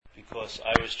because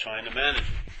I was trying to manage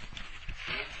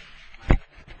it.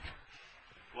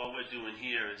 What we're doing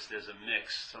here is there's a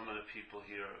mix. Some of the people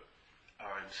here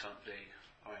are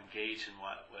engaged in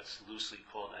what's loosely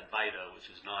called Advaita,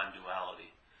 which is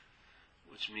non-duality,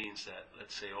 which means that,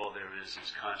 let's say, all there is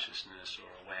consciousness or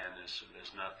awareness, or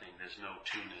there's nothing, there's no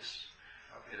two-ness.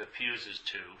 It appears as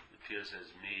two, it appears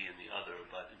as me and the other,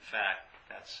 but in fact,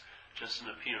 that's just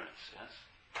an appearance, yes?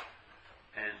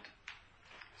 And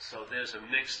so there's a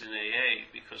mix in AA,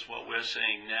 because what we're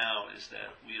saying now is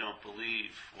that we don't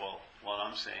believe, well, what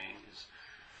I'm saying is,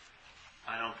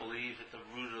 I don't believe that the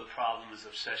root of the problem is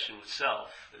obsession with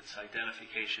self. It's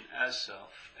identification as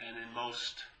self. And in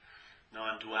most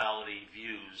non-duality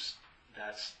views,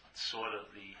 that's sort of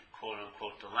the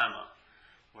quote-unquote dilemma.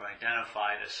 We're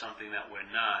identified as something that we're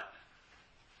not.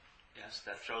 Yes,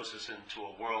 that throws us into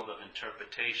a world of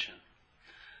interpretation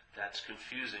that's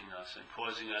confusing us and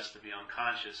causing us to be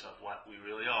unconscious of what we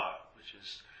really are, which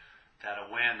is that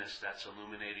awareness that's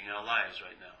illuminating our lives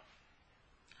right now.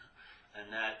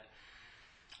 And that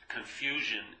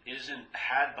confusion isn't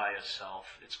had by a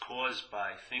self, it's caused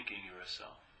by thinking you're a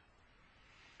self.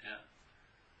 Yeah.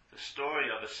 The story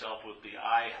of a self would be,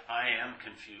 I am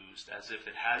confused, as if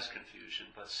it has confusion,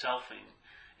 but selfing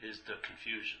is the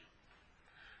confusion.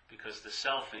 Because the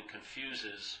selfing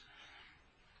confuses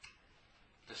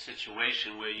the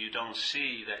situation where you don't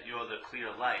see that you're the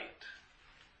clear light.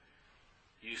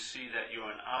 You see that you're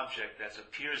an object that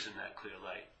appears in that clear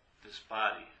light, this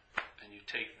body, and you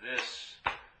take this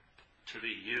to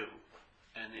be you.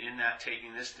 And in that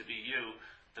taking this to be you,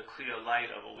 the clear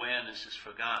light of awareness is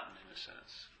forgotten in a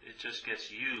sense. It just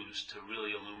gets used to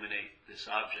really illuminate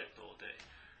this object all day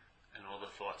and all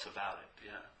the thoughts about it,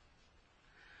 yeah.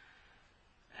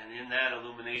 And in that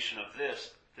illumination of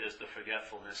this, there's the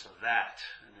forgetfulness of that.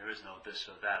 And there is no this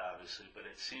or that, obviously, but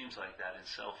it seems like that in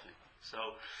selfing.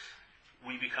 So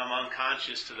we become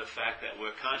unconscious to the fact that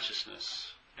we're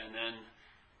consciousness, and then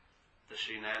the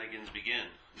shenanigans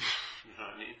begin. You know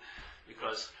what I mean?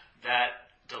 Because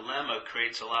that dilemma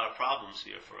creates a lot of problems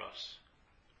here for us.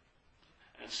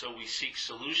 And so we seek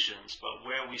solutions, but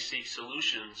where we seek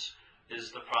solutions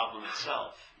is the problem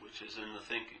itself, which is in the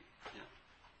thinking. Yeah.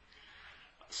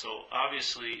 So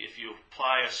obviously, if you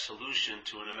apply a solution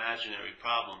to an imaginary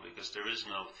problem, because there is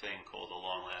no thing called a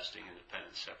long-lasting,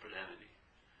 independent, separate entity,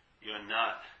 you're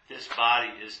not, this body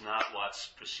is not what's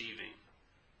perceiving.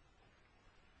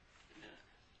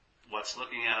 What's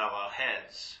looking out of our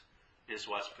heads is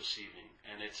what's perceiving,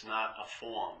 and it's not a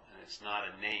form, and it's not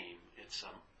a name, it's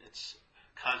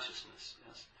consciousness,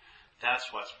 yes?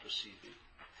 That's what's perceiving.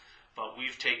 But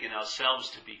we've taken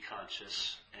ourselves to be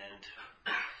conscious, and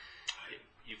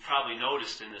you've probably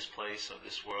noticed in this place of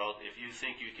this world, if you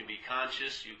think you can be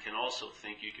conscious, you can also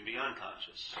think you can be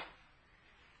unconscious.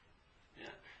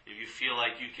 Yeah? If you feel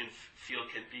like you can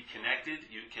be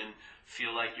connected, you can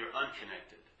feel like you're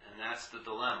unconnected. And that's the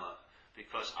dilemma,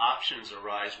 because options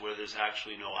arise where there's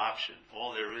actually no option.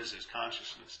 All there is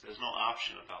consciousness. There's no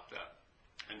option about that.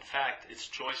 In fact, it's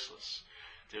choiceless.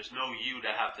 There's no you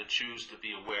to have to choose to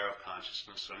be aware of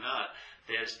consciousness or not.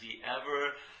 There's the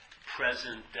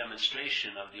ever-present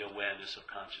demonstration of the awareness of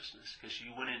consciousness, because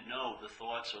you wouldn't know the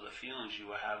thoughts or the feelings you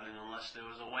were having unless there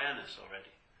was awareness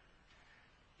already.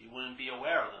 You wouldn't be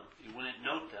aware of them. You wouldn't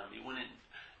note them. You wouldn't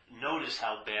notice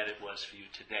how bad it was for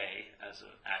you today as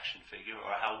an action figure,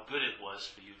 or how good it was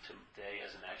for you today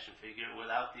as an action figure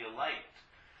without the light.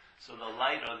 So the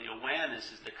light or the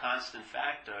awareness is the constant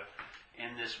factor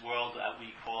in this world that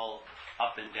we call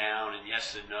up and down and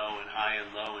yes and no and high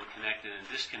and low and connected and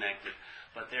disconnected.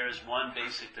 But there is one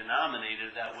basic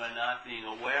denominator that we're not being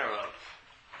aware of,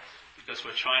 because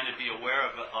we're trying to be aware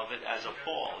of it as a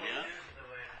pole, yeah?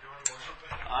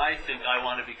 I think I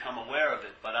want to become aware of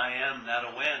it, but I am that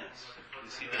awareness. You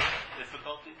see the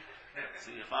difficulty?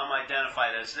 See, if I'm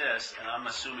identified as this, and I'm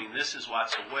assuming this is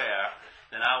what's aware,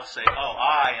 then I'll say, oh,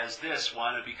 I, as this,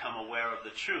 want to become aware of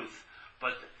the truth.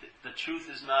 But the truth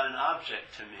is not an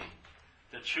object to me.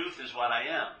 The truth is what I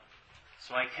am.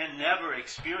 So I can never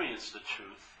experience the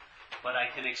truth, but I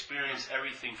can experience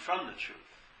everything from the truth.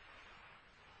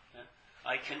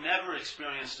 I can never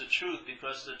experience the truth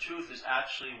because the truth is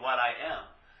actually what I am.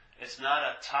 It's not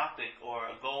a topic or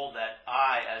a goal that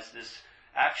I, as this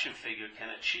action figure, can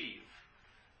achieve.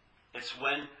 It's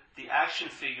when the action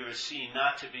figure is seen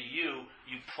not to be you,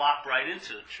 you plop right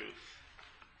into the truth.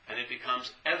 And it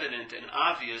becomes evident and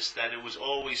obvious that it was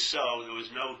always so. There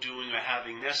was no doing or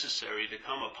having necessary to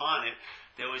come upon it.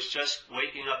 There was just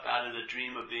waking up out of the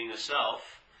dream of being a self,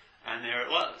 and there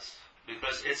it was.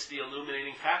 Because it's the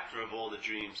illuminating factor of all the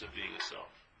dreams of being a self.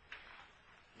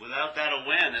 Without that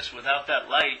awareness, without that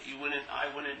light,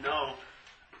 I wouldn't know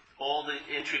all the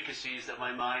intricacies that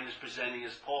my mind is presenting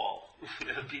as Paul.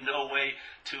 There would be no way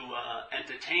to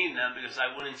entertain them because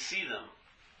I wouldn't see them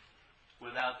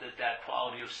without that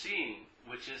quality of seeing,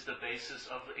 which is the basis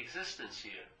of existence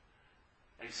here.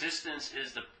 Existence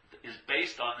is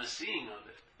based on the seeing of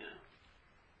it. You know?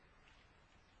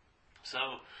 So,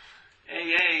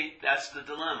 AA, that's the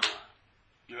dilemma.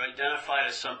 You're identified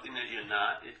as something that you're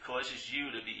not. It causes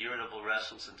you to be irritable,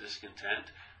 restless, and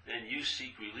discontent. Then you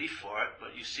seek relief for it,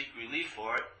 but you seek relief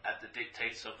for it at the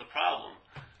dictates of the problem.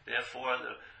 Therefore,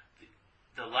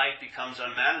 the life becomes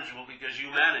unmanageable because you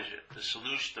manage it.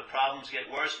 The problems get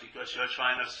worse because you're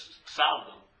trying to solve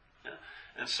them. Yeah?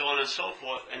 And so on and so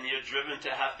forth, and you're driven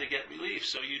to have to get relief,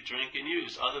 so you drink and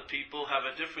use. Other people have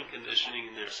a different conditioning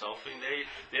in their selfing.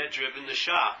 They're driven to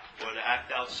shop, or to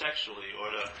act out sexually,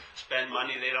 or to spend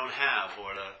money they don't have,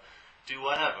 or to do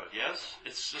whatever, yes?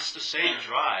 It's just the same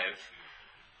drive.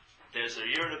 There's an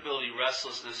irritability,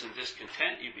 restlessness, and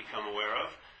discontent you become aware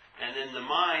of, and then the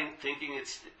mind, thinking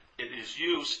it is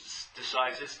you,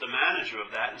 decides it's the manager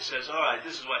of that, and says, all right,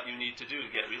 this is what you need to do to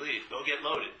get relief. Go get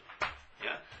loaded.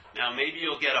 Yeah? Now, maybe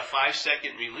you'll get a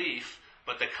 5-second relief,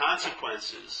 but the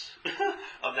consequences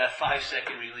of that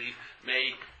 5-second relief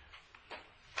may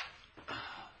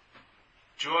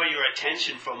draw your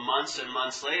attention for months and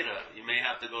months later. You may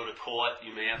have to go to court,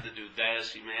 you may have to do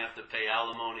this, you may have to pay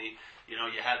alimony. You know,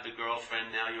 you had the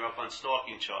girlfriend, now you're up on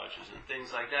stalking charges, and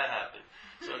things like that happen.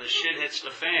 So the shit hits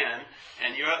the fan,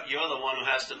 and you're the one who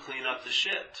has to clean up the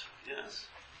shit. Yes.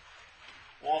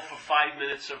 All for 5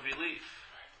 minutes of relief.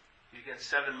 You get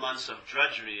 7 months of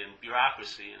drudgery and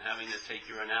bureaucracy and having to take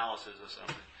your analysis or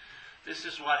something. This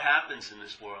is what happens in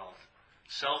this world.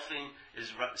 Selfing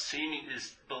is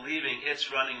believing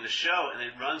it's running the show, and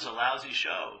it runs a lousy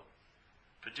show.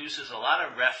 Produces a lot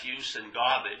of refuse and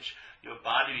garbage. Your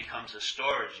body becomes a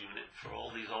storage unit for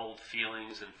all these old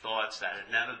feelings and thoughts that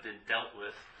had never been dealt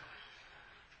with.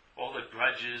 All the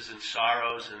grudges and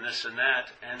sorrows and this and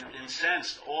that. And in a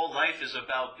sense, all life is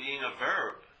about being a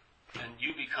verb. And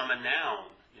you become a noun,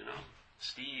 you know,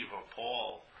 Steve or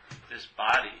Paul, this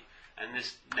body. And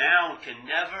this noun can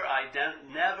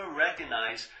never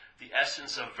recognize the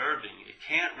essence of verbing. It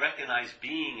can't recognize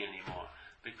being anymore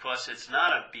because it's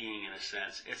not a being in a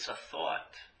sense. It's a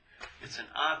thought. It's an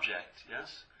object,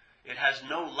 yes? It has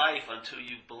no life until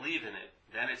you believe in it.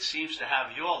 Then it seems to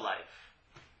have your life.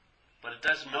 But it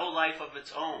does no life of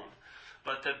its own.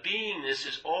 But the beingness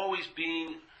is always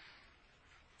being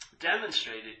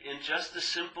demonstrated in just the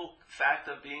simple fact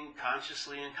of being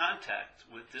consciously in contact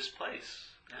with this place.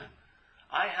 Yeah?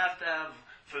 I have to have,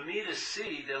 for me to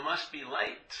see, there must be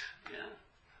light. Yeah?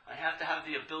 I have to have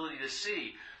the ability to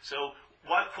see. So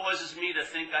what causes me to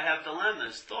think I have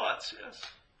dilemmas? Thoughts, yes.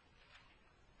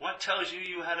 What tells you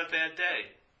you had a bad day?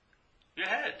 Your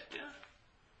head, yeah.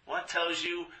 What tells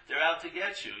you they're out to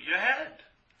get you? Your head.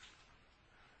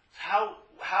 How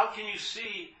can you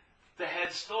see the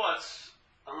head's thoughts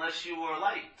unless you were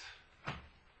light?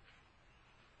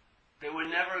 They would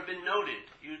never have been noted.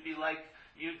 You'd be like,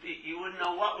 you wouldn't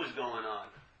know what was going on.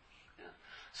 Yeah?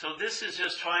 So this is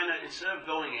just trying to, instead of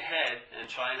going ahead and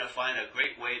trying to find a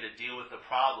great way to deal with the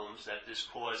problems that this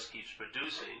cause keeps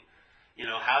producing, you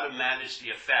know, how to manage the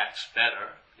effects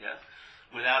better, yeah,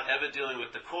 without ever dealing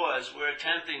with the cause, we're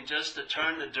attempting just to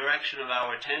turn the direction of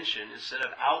our attention instead of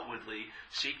outwardly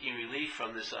seeking relief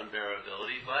from this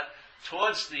unbearability, but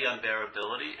towards the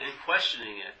unbearability and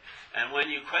questioning it. And when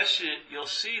you question it, you'll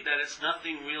see that it's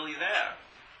nothing really there.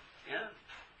 Yeah?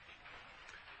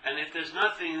 And if there's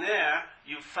nothing there,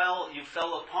 you fell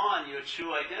upon your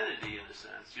true identity in a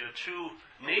sense. Your true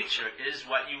nature is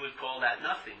what you would call that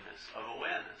nothingness of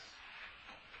awareness.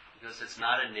 Because it's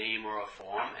not a name or a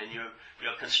form, and your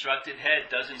constructed head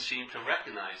doesn't seem to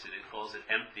recognize it. It calls it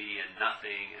empty and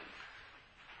nothing. And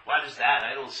what is that?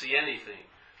 I don't see anything.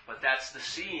 But that's the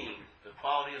seeing, the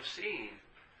quality of seeing.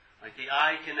 Like the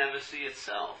eye can never see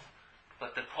itself,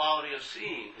 but the quality of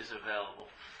seeing is available.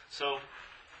 So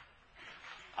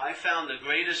I found the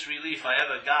greatest relief I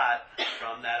ever got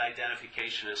from that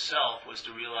identification as self was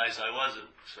to realize I wasn't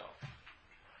self.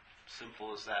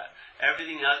 Simple as that.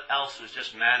 Everything else was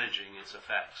just managing its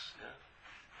effects. Yeah?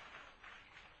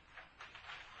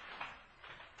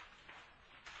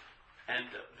 And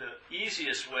the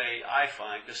easiest way I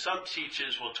find, because some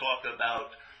teachers will talk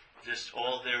about just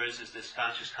all there is this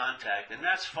conscious contact, and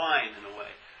that's fine in a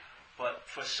way. But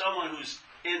for someone who's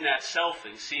in that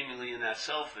selfing, seemingly in that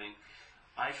selfing,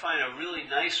 I find a really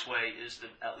nice way is to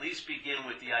at least begin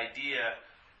with the idea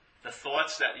the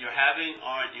thoughts that you're having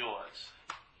aren't yours.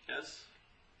 Yes?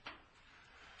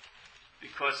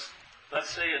 Because let's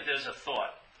say that there's a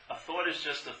thought. A thought is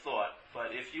just a thought,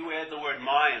 but if you add the word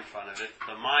my in front of it,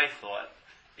 the my thought,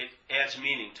 it adds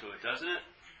meaning to it, doesn't it?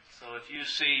 So if you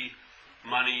see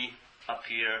money up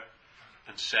here,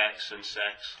 and sex,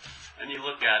 and you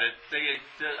look at it,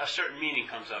 a certain meaning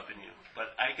comes up in you.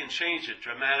 But I can change it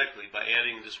dramatically by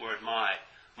adding this word my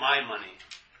money.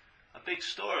 A big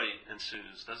story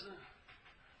ensues, doesn't it?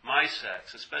 My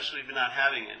sex, especially if you're not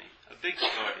having any. A big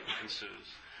story ensues.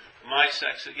 My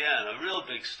sex again, a real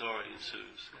big story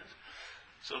ensues.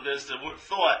 So there's the word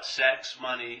thought, sex,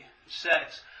 money,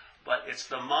 sex, but it's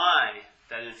the my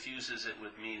that infuses it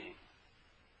with meaning.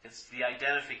 It's the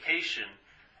identification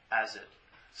as it.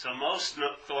 So most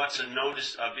thoughts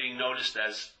are being noticed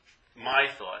as my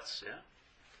thoughts, yeah?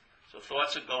 So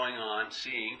thoughts are going on,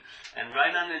 seeing, and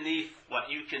right underneath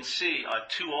what you can see are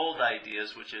two old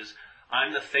ideas, which is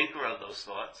I'm the thinker of those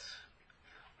thoughts,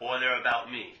 or they're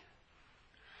about me.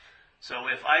 So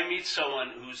if I meet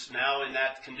someone who's now in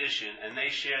that condition and they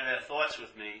share their thoughts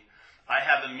with me, I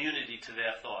have immunity to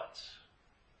their thoughts,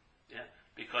 yeah?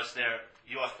 Because they're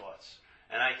your thoughts.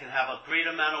 And I can have a great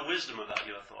amount of wisdom about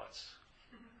your thoughts.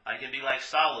 I can be like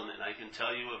Solomon. I can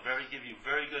give you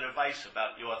very good advice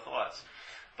about your thoughts.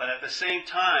 But at the same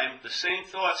time, the same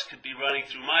thoughts could be running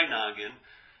through my noggin,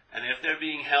 and if they're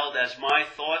being held as my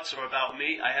thoughts or about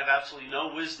me, I have absolutely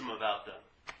no wisdom about them.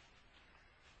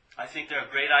 I think they're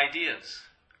great ideas.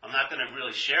 I'm not going to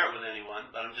really share it with anyone,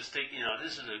 but I'm just thinking,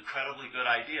 this is an incredibly good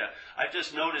idea. I've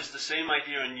just noticed the same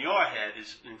idea in your head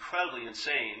is incredibly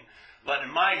insane, but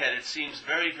in my head it seems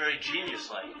very, very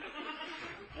genius-like.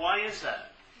 Why is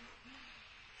that?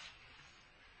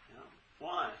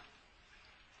 Why?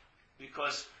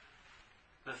 Because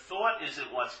the thought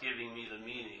isn't what's giving me the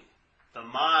meaning. The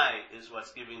my is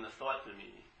what's giving the thought the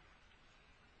meaning.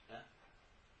 Yeah?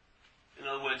 In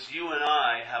other words, you and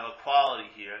I have a quality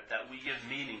here that we give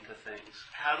meaning to things.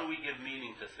 How do we give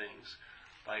meaning to things?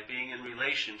 By being in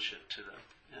relationship to them.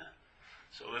 Yeah?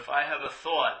 So if I have a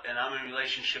thought and I'm in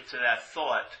relationship to that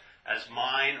thought as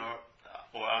mine,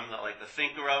 or I'm like the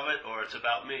thinker of it, or it's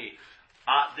about me,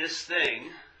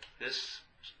 this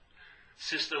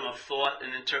system of thought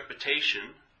and interpretation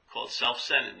called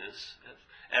self-centeredness,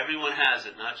 everyone has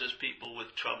it, not just people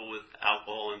with trouble with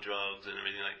alcohol and drugs and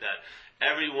everything like that.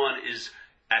 Everyone is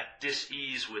at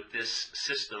dis-ease with this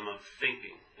system of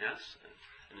thinking, yes,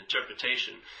 and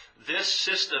interpretation. This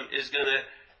system is going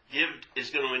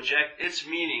to inject its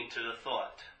meaning to the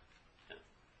thought.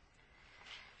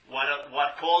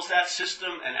 What calls that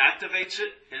system and activates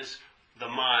it is the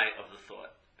my of the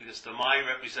thought. Because the my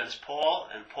represents Paul,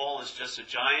 and Paul is just a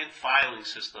giant filing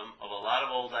system of a lot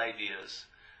of old ideas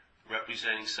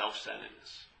representing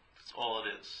self-centeredness. That's all it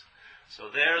is. So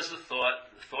there's the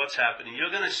thought. The thought's happening. You're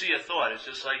going to see a thought. It's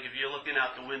just like if you're looking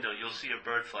out the window, you'll see a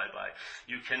bird fly by.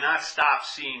 You cannot stop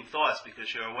seeing thoughts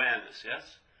because your awareness, yes?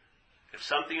 If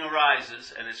something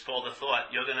arises and it's called a thought,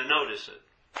 you're going to notice it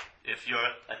if you're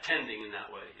attending in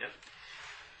that way, yeah?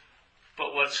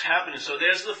 But what's happening, so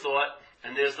there's the thought,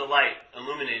 and there's the light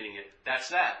illuminating it. That's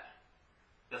that.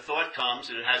 The thought comes,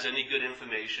 and it has any good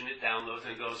information, it downloads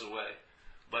and goes away.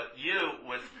 But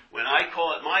when I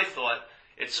call it my thought,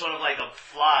 it's sort of like a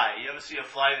fly. You ever see a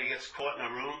fly that gets caught in a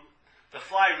room? The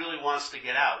fly really wants to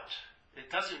get out. It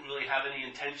doesn't really have any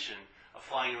intention of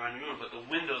flying around your room, but the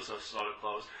windows are sort of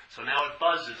closed, so now it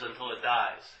buzzes until it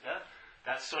dies. Yeah?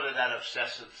 That's sort of that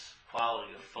obsessive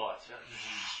quality of thoughts. Yeah?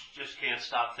 Just can't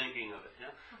stop thinking of it.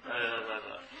 Yeah?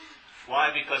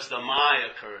 Why? Because the my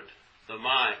occurred. The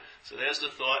my. So there's the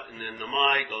thought, and then the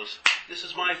my goes, this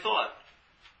is my thought.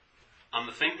 I'm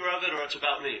the thinker of it, or it's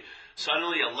about me.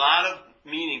 Suddenly a lot of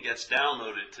meaning gets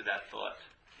downloaded to that thought.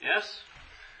 Yes?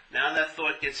 Now that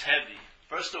thought gets heavy.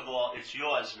 First of all, it's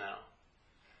yours now.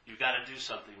 You've got to do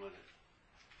something with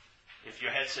it. If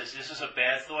your head says, this is a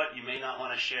bad thought, you may not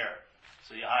want to share it.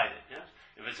 So you hide it.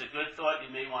 Yeah? If it's a good thought,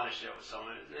 you may want to share it with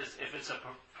someone. If it's a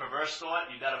perverse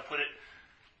thought, you've got to put it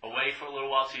away for a little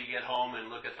while till you get home and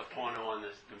look at the porno on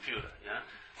the computer. Yeah?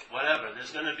 Whatever.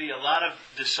 There's going to be a lot of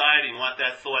deciding what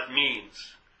that thought means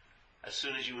as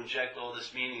soon as you inject all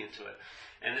this meaning into it.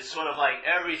 And it's sort of like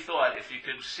every thought, if you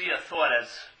could see a thought as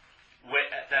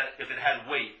if it had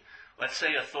weight, let's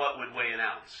say a thought would weigh an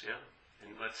ounce, yeah?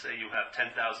 And let's say you have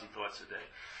 10,000 thoughts a day.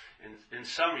 In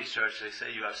some research, they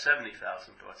say you have 70,000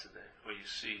 thoughts a day, or you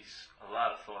see a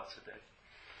lot of thoughts a day.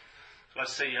 So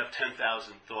let's say you have 10,000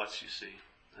 thoughts you see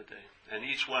a day, and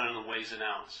each one of them weighs an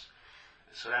ounce.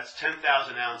 So that's 10,000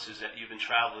 ounces that you've been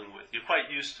traveling with. You're quite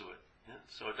used to it. Yeah?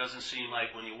 So it doesn't seem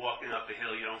like when you're walking up a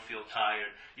hill, you don't feel tired.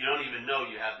 You don't even know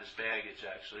you have this baggage,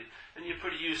 actually. And you're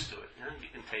pretty used to it. You know? You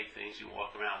can take things, you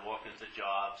walk around, walk into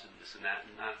jobs and this and that,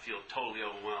 and not feel totally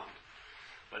overwhelmed.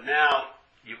 But now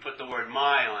you put the word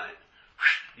my on it,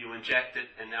 you inject it,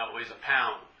 and now it weighs a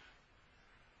pound.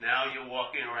 Now you're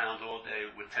walking around all day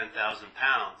with 10,000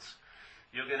 pounds.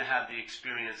 You're going to have the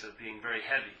experience of being very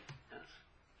heavy, yes,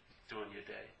 during your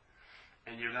day.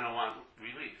 And you're going to want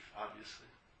relief, obviously.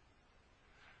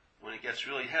 When it gets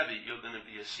really heavy, you're going to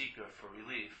be a seeker for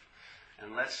relief.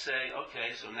 And let's say,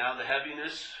 okay, so now the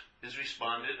heaviness is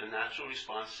responded, a natural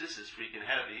response. This is freaking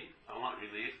heavy. I want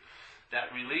relief.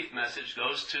 That relief message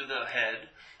goes to the head,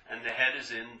 and the head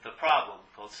is in the problem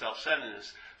called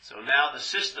self-centeredness. So now the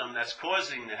system that's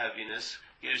causing the heaviness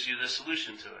gives you the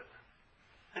solution to it.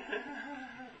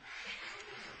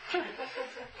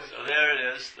 So there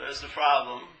it is. There's the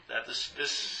problem that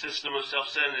this system of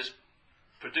self-centeredness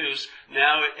produced.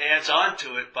 Now it adds on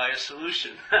to it by a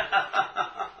solution.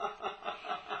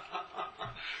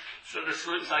 So the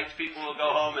solution, like people will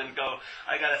go home and go,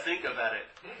 I got to think about it.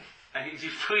 And you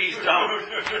please don't.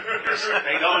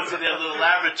 They go into their little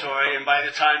laboratory, and by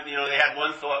the time, they had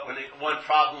one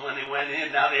problem when they went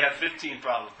in, now they have 15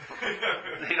 problems.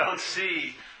 They don't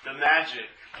see the magic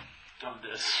of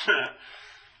this.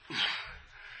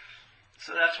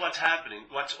 So that's what's happening.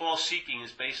 What's all seeking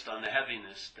is based on the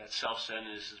heaviness that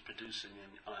self-centeredness is producing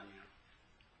on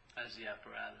you as the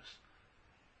apparatus.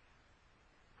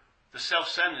 The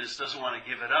self-centeredness doesn't want to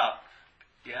give it up,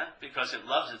 because it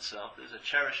loves itself. There's a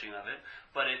cherishing of it,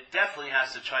 but it definitely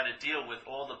has to try to deal with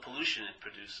all the pollution it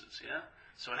produces.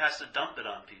 So it has to dump it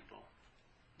on people.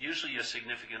 Usually your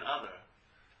significant other,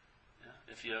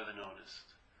 if you ever noticed.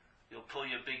 You'll pull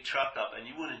your big truck up, and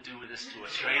you wouldn't do this to a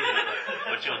stranger,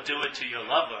 but you'll do it to your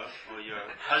lover, or your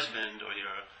husband, or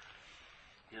your,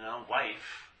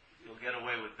 wife. You'll get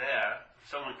away with there.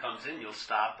 If someone comes in, you'll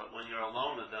stop, but when you're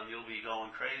alone with them, you'll be going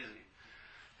crazy.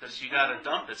 Because you got to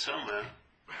dump it somewhere.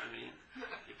 I mean,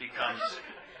 it becomes,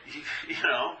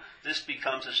 this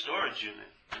becomes a storage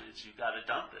unit. And you got to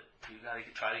dump it. You got to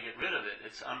try to get rid of it.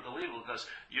 It's unbelievable because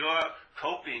your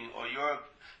coping or your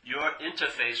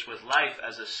interface with life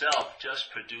as a self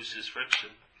just produces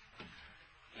friction.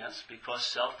 Yes, because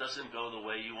self doesn't go the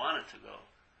way you want it to go.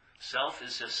 Self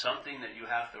is just something that you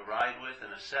have to ride with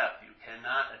and accept. You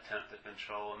cannot attempt to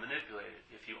control and manipulate it.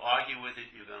 If you argue with it,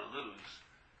 you're going to lose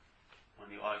when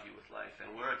you argue with life.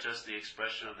 And we're just the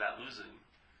expression of that losing,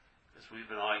 because we've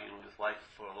been arguing with life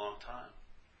for a long time.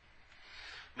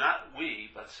 Not we,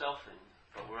 but selfing.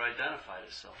 But we're identified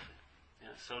as selfing.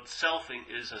 So selfing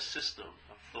is a system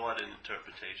of thought and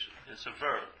interpretation. It's a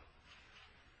verb.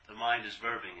 The mind is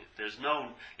verbing it.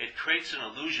 It creates an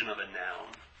illusion of a noun,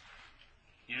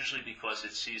 usually because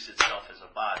it sees itself as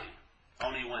a body.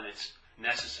 Only when it's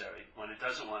necessary. When it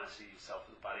doesn't want to see itself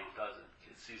as a body, it doesn't.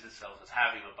 It sees itself as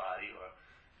having a body,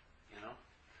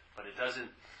 but it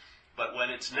doesn't. But when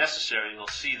it's necessary, you'll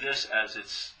see this as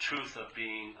its truth of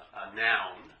being a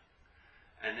noun,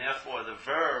 and therefore the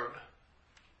verb,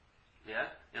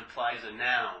 implies a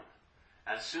noun.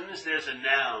 As soon as there's a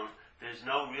noun, there's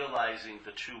no realizing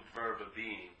the true verb of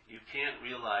being. You can't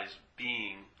realize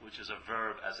being, which is a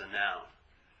verb, as a noun.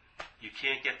 You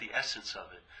can't get the essence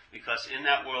of it, because in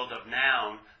that world of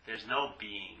noun, there's no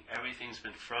being. Everything's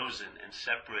been frozen and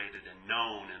separated and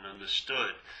known and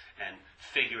understood and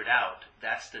figured out.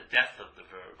 That's the death of the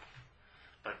verb.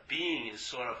 But being is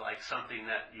sort of like something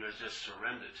that you're just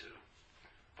surrendered to,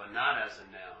 but not as a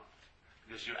noun,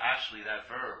 because you're actually that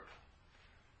verb.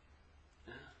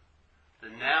 The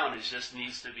noun just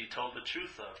needs to be told the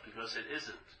truth of, because it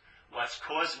isn't. What's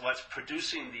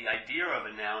producing the idea of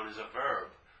a noun is a verb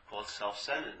called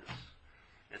self-centeredness.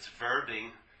 It's verbing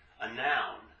a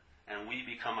noun, and we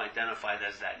become identified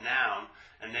as that noun,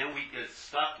 and then we get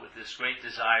stuck with this great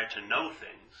desire to know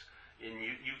things. And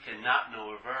you cannot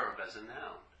know a verb as a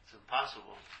noun. It's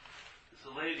impossible. There's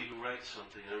a lady who writes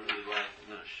something I really like. I'm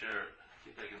going to share it. I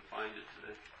think I can find it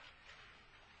today.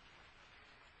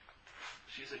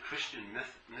 She's a Christian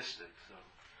mystic, so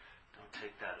don't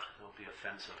take that. Don't be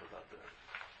offensive about that.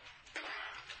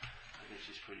 I think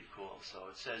she's pretty cool. So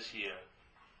it says here,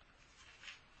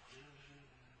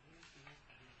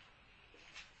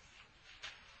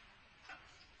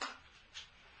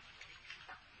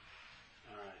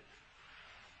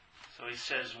 so he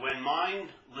says, when mind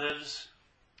lives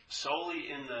solely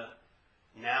in the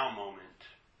now moment,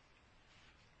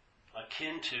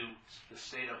 akin to the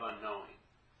state of unknowing.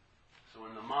 So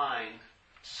when the mind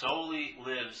solely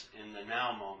lives in the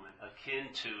now moment,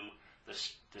 akin to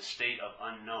the state of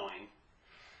unknowing,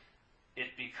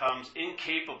 it becomes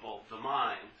incapable, the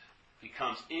mind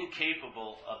becomes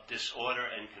incapable of disorder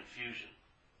and confusion.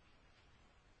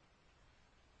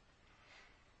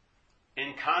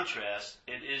 In contrast,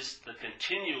 it is the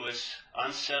continuous,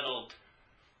 unsettled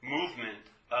movement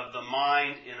of the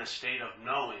mind in a state of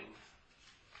knowing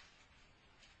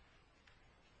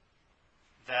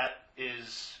that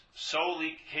is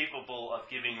solely capable of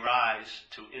giving rise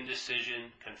to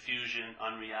indecision, confusion,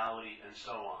 unreality, and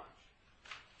so on.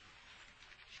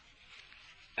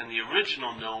 And the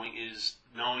original knowing is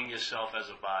knowing yourself as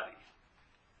a body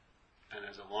and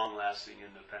as a long-lasting,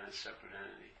 independent, separate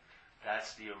entity.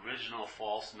 That's the original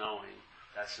false knowing.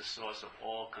 That's the source of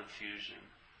all confusion,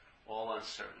 all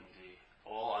uncertainty,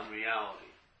 all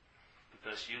unreality.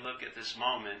 Because you look at this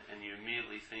moment and you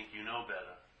immediately think you know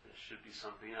better. There should be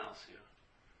something else here.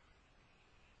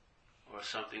 Or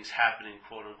something's happening,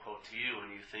 quote unquote, to you,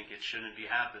 and you think it shouldn't be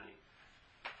happening.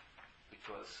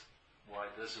 Because, why,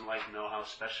 doesn't life know how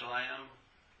special I am?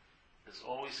 There's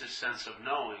always a sense of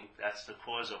knowing that's the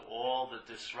cause of all the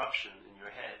disruption in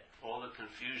your head, all the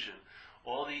confusion,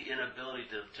 all the inability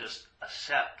to just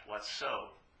accept what's so.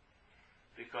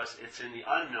 Because it's in the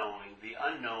unknowing. The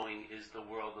unknowing is the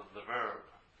world of the verb.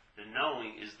 The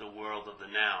knowing is the world of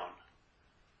the noun.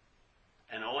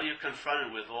 And all you're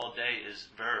confronted with all day is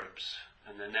verbs.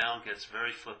 And the noun gets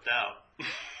very flipped out.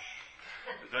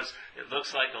 Because it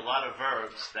looks like a lot of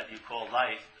verbs that you call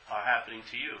life are happening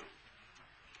to you.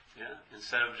 Yeah?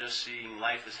 Instead of just seeing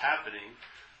life is happening,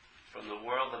 from the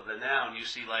world of the noun, you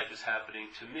see life is happening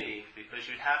to me, because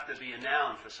you'd have to be a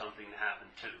noun for something to happen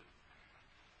to.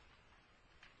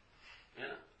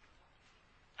 Yeah?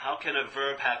 How can a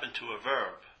verb happen to a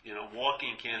verb? You know,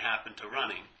 walking can't happen to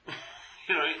running.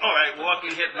 You know, all right,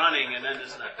 walking, hit running, and then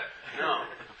there's not. No.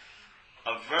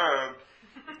 A verb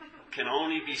can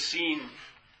only be seen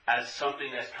as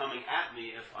something that's coming at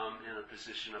me if I'm in a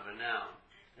position of a noun.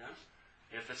 Yes?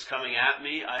 If it's coming at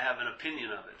me, I have an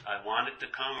opinion of it. I want it to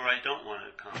come or I don't want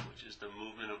it to come, which is the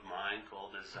movement of mind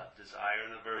called desire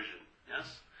and aversion.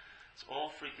 Yes? It's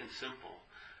all freaking simple.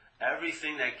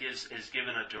 Everything that is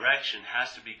given a direction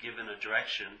has to be given a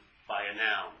direction by a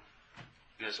noun.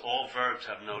 Because all verbs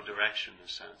have no direction in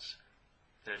a sense.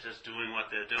 They're just doing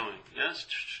what they're doing. Yes?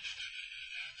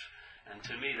 And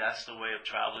to me, that's the way of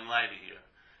traveling light here.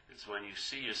 It's when you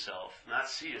see yourself, not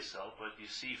see yourself, but you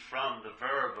see from the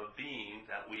verb of being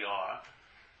that we are.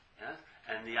 Yeah?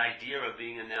 And the idea of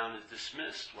being a noun is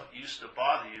dismissed. What used to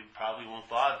bother you probably won't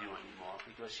bother you anymore,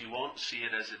 because you won't see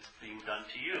it as it's being done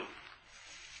to you.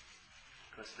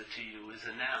 Because the to you is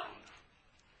a noun.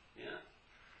 Yeah?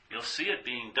 You'll see it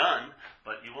being done,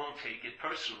 but you won't take it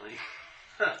personally.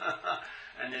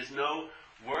 And there's no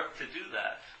work to do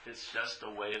that. It's just a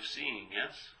way of seeing,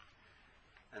 yes?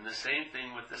 And the same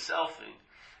thing with the selfing.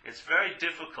 It's very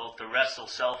difficult to wrestle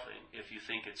selfing if you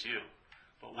think it's you.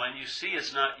 But when you see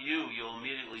it's not you, you'll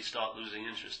immediately start losing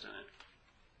interest in it.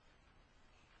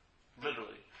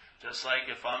 Literally. Just like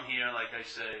if I'm here, like I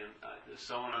say, and there's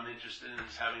someone I'm interested in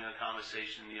is having a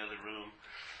conversation in the other room,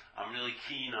 I'm really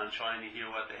keen on trying to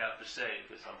hear what they have to say,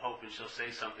 because I'm hoping she'll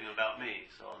say something about me,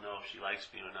 so I'll know if she likes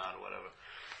me or not or whatever.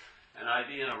 And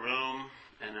I'd be in a room,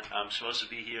 and I'm supposed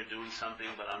to be here doing something,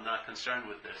 but I'm not concerned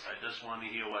with this. I just want to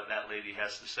hear what that lady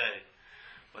has to say.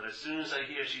 But as soon as I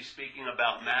hear she's speaking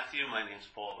about Matthew, my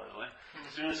name's Paul, by the way,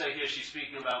 as soon as I hear she's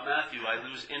speaking about Matthew, I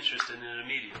lose interest in it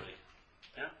immediately.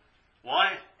 Yeah?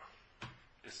 Why?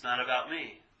 It's not about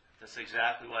me. That's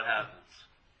exactly what happens.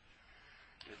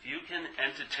 If you can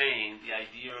entertain the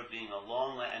idea of being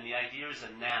and the idea is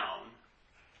a noun,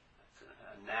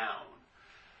 a noun,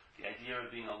 the idea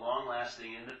of being a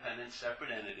long-lasting, independent,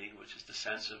 separate entity, which is the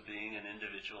sense of being an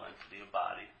individual entity, a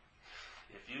body.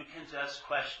 If you can just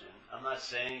question, I'm not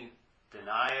saying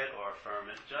deny it or affirm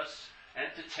it, just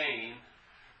entertain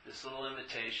this little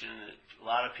invitation that a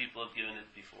lot of people have given it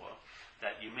before,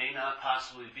 that you may not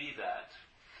possibly be that.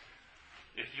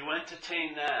 If you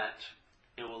entertain that,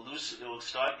 it will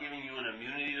start giving you an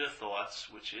immunity to thoughts,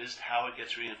 which is how it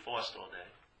gets reinforced all day.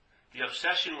 The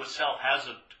obsession with self has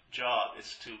a job.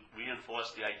 It's to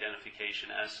reinforce the identification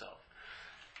as self.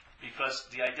 Because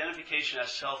the identification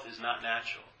as self is not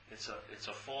natural. It's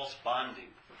a false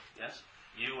bonding. Yes?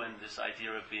 You and this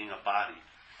idea of being a body.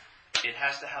 It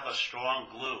has to have a strong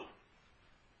glue.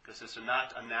 Because it's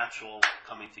not a natural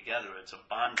coming together. It's a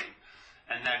bonding.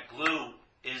 And that glue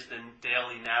is the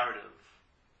daily narrative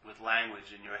with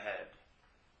language in your head,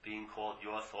 being called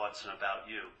your thoughts and about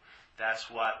you. That's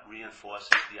what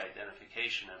reinforces the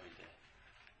identification every day.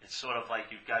 It's sort of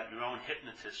like you've got your own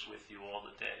hypnotist with you all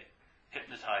the day,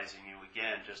 hypnotizing you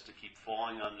again just to keep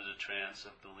falling under the trance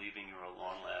of believing you're a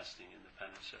long-lasting,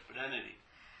 independent, separate entity,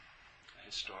 a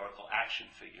historical action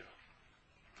figure.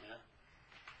 Yeah?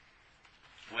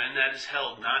 When that is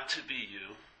held not to be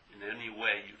you in any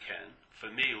way you can, for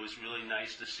me, it was really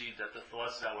nice to see that the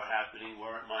thoughts that were happening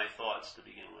weren't my thoughts to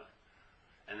begin with.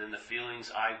 and then the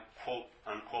feelings I quote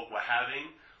unquote were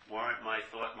having weren't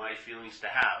my feelings to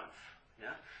have.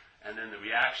 Yeah? And then the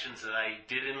reactions that I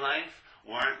did in life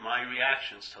weren't my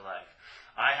reactions to life.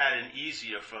 I had it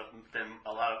easier than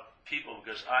a lot of people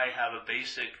because I have a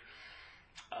basic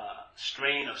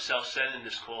strain of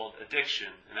self-centeredness called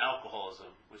addiction and alcoholism,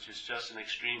 which is just an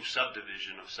extreme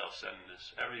subdivision of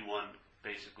self-centeredness. Everyone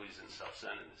basically is in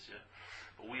self-centeredness, yeah?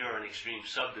 But we are an extreme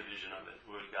subdivision of it.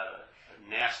 We've got a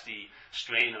nasty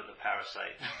strain of the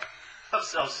parasite of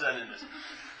self-centeredness.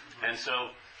 And so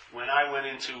when I went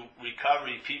into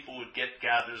recovery, people would get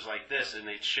gatherers like this, and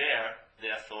they'd share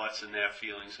their thoughts and their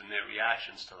feelings and their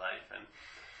reactions to life. And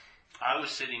I was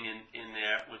sitting in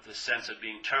there with the sense of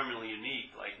being terminally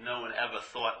unique, like no one ever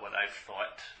thought what I've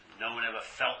thought, no one ever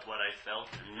felt what I felt,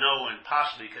 and no one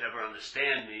possibly could ever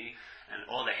understand me and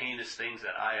all the heinous things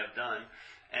that I have done.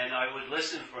 And I would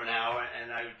listen for an hour,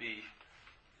 and I would be...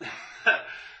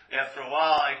 After a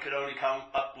while, I could only come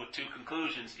up with two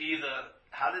conclusions. Either,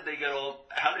 how did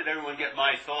everyone get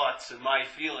my thoughts and my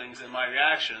feelings and my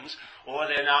reactions, or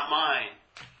they're not mine.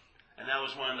 And that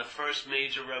was one of the first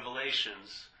major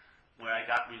revelations where I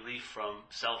got relief from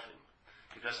selfing.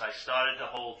 Because I started to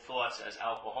hold thoughts as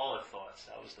alcoholic thoughts.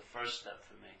 That was the first step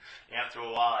for me. After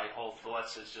a while, I hold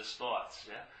thoughts as just thoughts.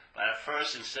 Yeah? But at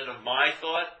first, instead of my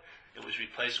thought, it was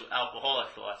replaced with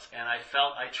alcoholic thoughts. And I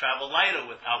felt I traveled lighter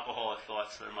with alcoholic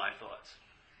thoughts than my thoughts.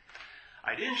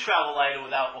 I didn't travel lighter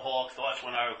with alcoholic thoughts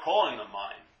when I was calling them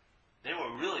mine. They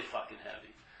were really fucking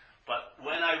heavy. But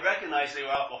when I recognized they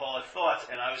were alcoholic thoughts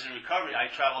and I was in recovery, I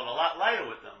traveled a lot lighter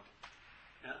with them,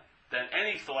 yeah, than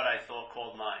any thought I thought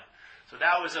called mine. So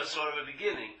that was a sort of a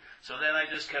beginning. So then I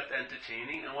just kept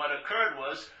entertaining. And what occurred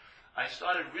was I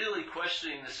started really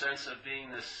questioning the sense of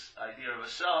being this idea of a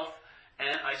self,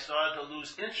 and I started to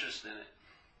lose interest in it.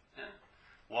 Yeah?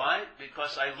 Why?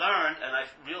 Because I learned and I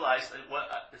realized that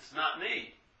it's not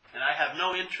me. And I have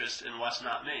no interest in what's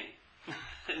not me,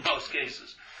 in most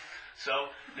cases. So,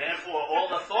 therefore, all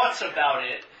the thoughts about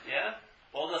it, yeah,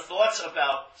 all the thoughts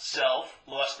about self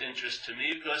lost interest to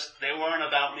me because they weren't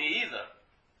about me either.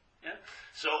 Yeah?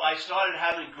 So I started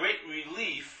having great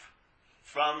relief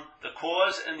from the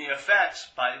cause and the effects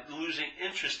by losing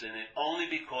interest in it only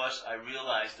because I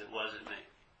realized it wasn't me.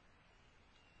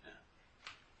 Yeah.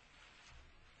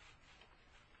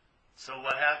 So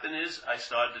what happened is I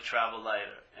started to travel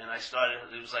lighter. And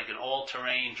it was like an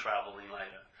all-terrain traveling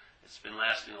lighter. It's been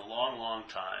lasting a long, long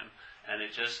time. And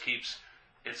it just keeps,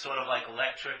 it's sort of like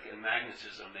electric and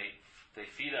magnetism. They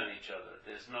feed on each other.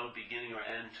 There's no beginning or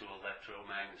end to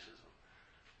electromagnetism.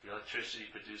 The electricity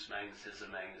produced magnetism,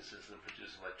 magnetism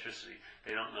produced electricity.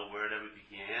 They don't know where it ever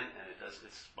began, and it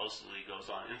supposedly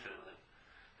goes on infinitely.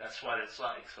 That's what it's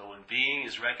like. So when being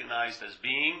is recognized as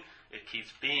being, it keeps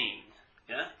being.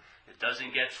 Yeah? It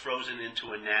doesn't get frozen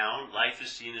into a noun. Life is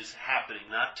seen as happening,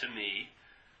 not to me,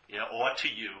 yeah, or to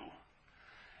you.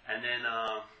 And then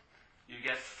you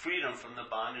get freedom from the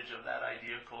bondage of that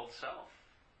idea called self.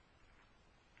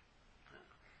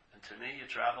 Yeah? And to me, you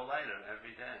travel lighter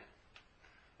every day.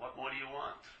 What more do you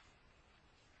want?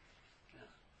 Yeah.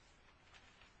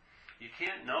 You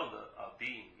can't know the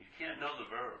being. You can't know the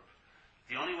verb.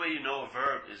 The only way you know a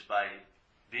verb is by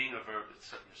being a verb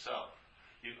yourself.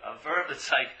 A verb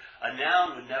that's like a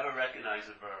noun would never recognize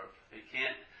a verb. It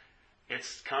can't.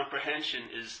 Its comprehension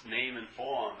is name and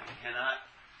form. It cannot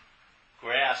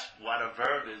grasp what a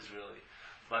verb is really.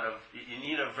 But you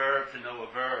need a verb to know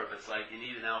a verb. It's like you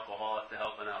need an alcoholic to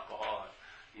help an alcoholic.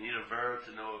 You need a verb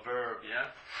to know a verb, yeah?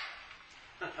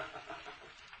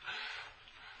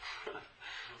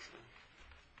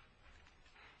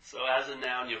 So as a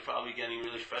noun, you're probably getting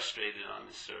really frustrated on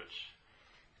this search.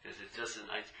 Because it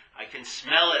doesn't, I can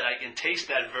smell it, I can taste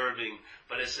that verbing,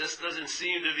 but it just doesn't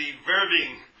seem to be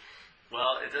verbing.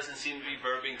 Well, it doesn't seem to be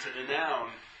verbing to the noun.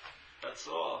 That's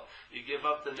all. You give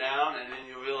up the noun and then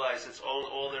you realize it's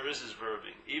all there is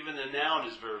verbing. Even the noun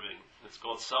is verbing. It's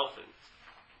called selfing.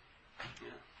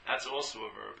 Yeah. That's also a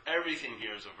verb. Everything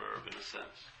here is a verb in a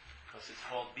sense. Because it's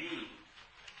called being.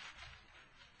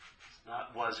 It's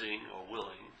not wasing or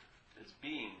willing. It's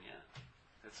being, yeah.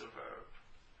 It's a verb.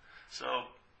 So,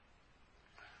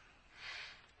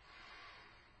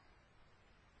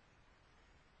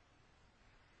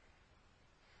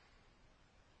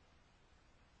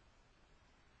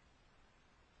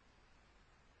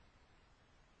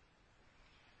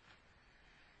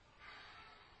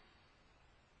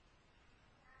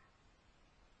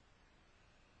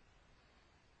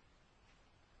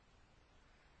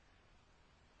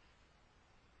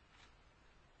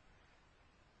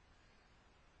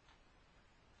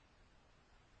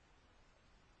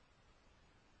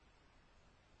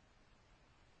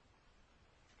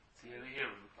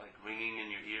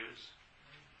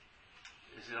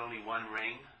 it only one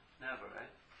ring? Never, right?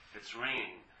 It's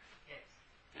ringing. Yes.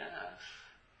 Yes.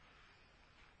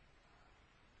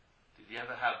 Did you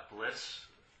ever have bliss?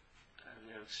 Have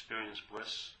you ever experienced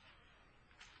bliss?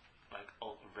 Like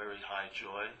very high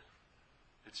joy?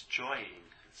 It's joying.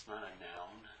 It's not a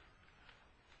noun.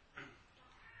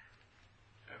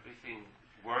 Everything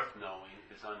worth knowing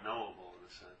is unknowable in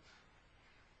a sense.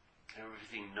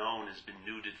 Everything known has been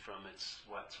neutered from its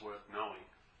what's worth knowing.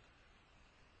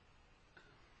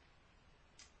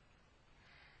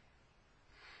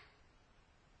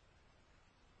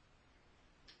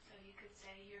 So you could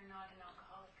say you're not an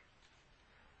alcoholic.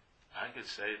 I could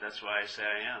say, that's why I say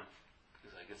I am.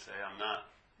 Because I could say I'm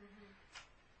not.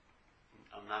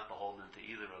 Mm-hmm. I'm not beholden to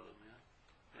either of them, yeah?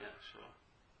 Yeah, sure.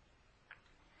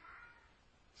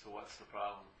 So what's the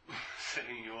problem?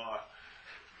 Saying you are.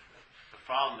 The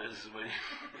problem is when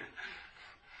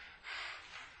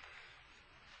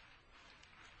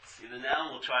see, the noun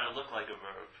will try to look like a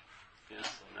verb. Yeah?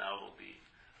 So now it will be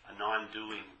a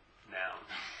non-doing noun,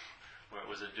 where it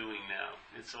was a doing noun.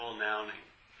 It's all nouning.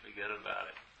 Forget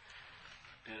about it.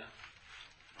 Yeah?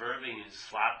 Verbing is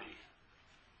sloppy.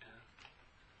 Yeah?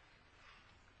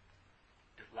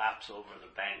 It laps over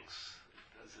the banks.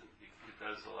 It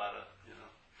does a lot of,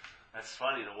 That's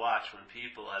funny to watch when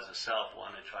people as a self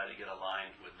want to try to get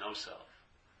aligned with no self.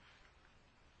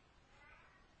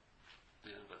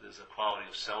 But there's a quality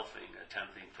of selfing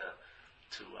attempting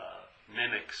to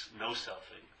mimic no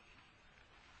selfing.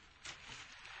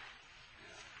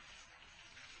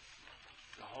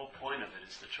 The whole point of it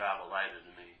is to travel lighter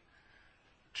to me.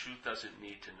 Truth doesn't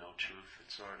need to know truth.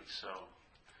 It's already so.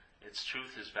 Its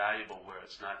truth is valuable where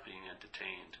it's not being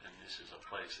entertained, and this is a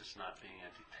place it's not being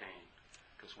entertained,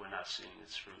 because we're not seeing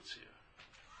its fruits here,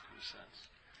 in a sense.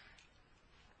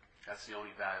 That's the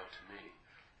only value to me.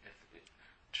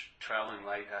 Traveling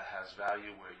light has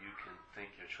value where you can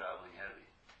think you're traveling heavy.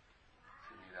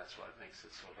 To me, that's what makes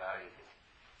it so valuable.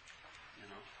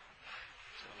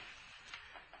 So.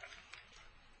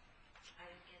 I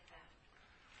didn't get that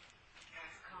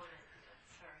last comment.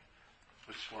 Sorry.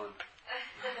 Which one?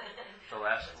 The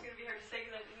last one. It's going to be hard to say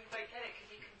because I didn't quite get it. Because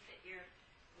you can fit your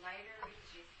lighter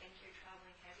because you think you're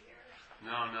traveling heavier?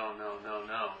 No.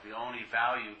 The only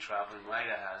value traveling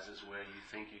lighter has is where you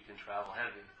think you can travel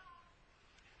heavy.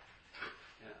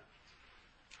 Yeah.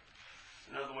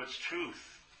 In other words,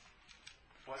 truth.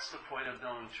 What's the point of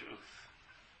knowing truth?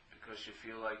 Because you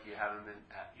feel like you haven't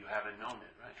known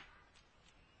it, right?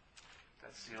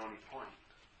 That's the only point.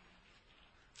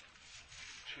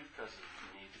 Truth doesn't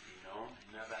need to be known.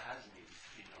 It never has needed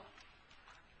to be known.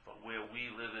 But where we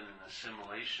live in an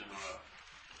assimilation or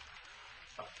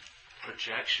a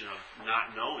projection of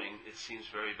not knowing, it seems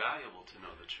very valuable to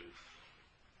know the truth.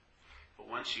 But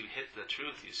once you hit the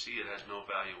truth, you see it has no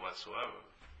value whatsoever,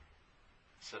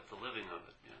 except the living of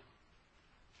it. Yeah.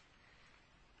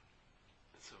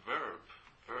 It's a verb.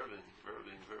 Verbing.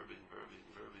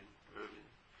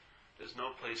 There's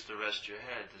no place to rest your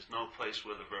head. There's no place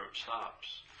where the verb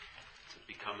stops. To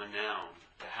become a noun,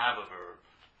 to have a verb,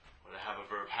 or to have a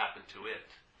verb happen to it.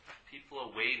 People are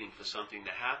waiting for something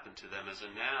to happen to them as a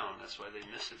noun. That's why they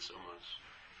miss it so much.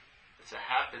 It's a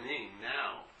happening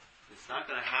now. It's not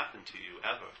going to happen to you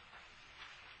ever.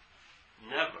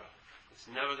 Never. It's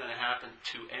never going to happen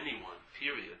to anyone,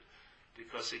 period.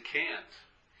 Because it can't.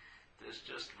 There's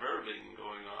just verbing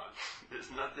going on.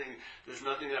 There's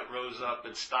nothing that rose up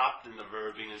and stopped in the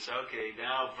verbing and said, okay,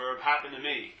 now verb happened to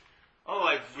me. Oh,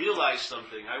 I've realized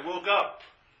something. I woke up.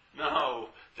 No,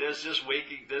 there's just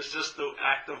waking. There's just the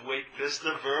act of wake. There's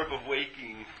the verb of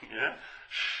waking. Yeah.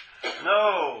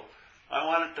 No, I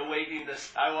want it to waking.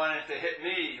 I want it to hit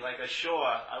me like a shore.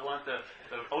 I want the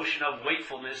ocean of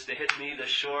wakefulness to hit me, the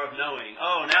shore of knowing.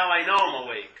 Oh, now I know I'm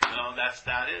awake. No, that's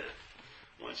not it.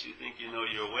 Once you think you know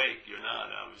you're awake, you're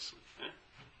not, obviously.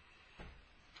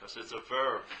 Because it's a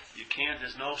verb. You can't.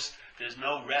 There's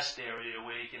no rest area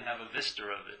where you can have a vista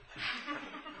of it.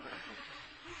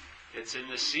 It's in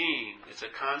the seeing. It's a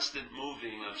constant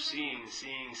moving of seeing,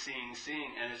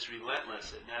 and it's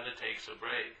relentless. It never takes a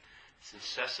break. It's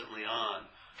incessantly on.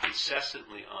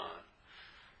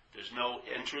 There's no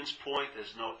entrance point.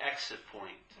 There's no exit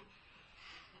point.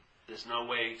 There's no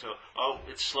way to,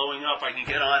 it's slowing up, I can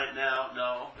get on it now.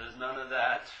 No, there's none of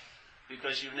that,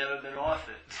 because you've never been off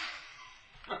it.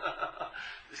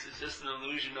 This is just an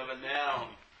illusion of a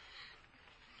noun.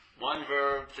 One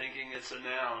verb thinking it's a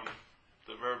noun.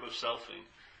 The verb of selfing.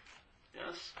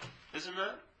 Yes? Isn't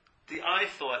that? The I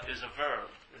thought is a verb.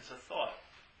 It's a thought.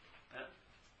 Yeah?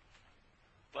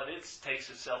 But it takes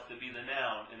itself to be the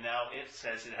noun, and now it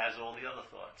says it has all the other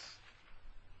thoughts.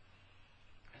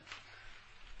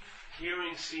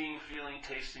 hearing, seeing, feeling,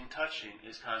 tasting, touching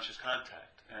is conscious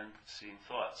contact, and seeing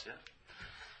thoughts, yeah?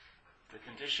 The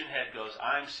conditioned head goes,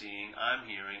 I'm seeing, I'm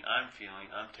hearing, I'm feeling,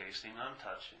 I'm tasting, I'm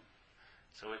touching.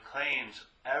 So it claims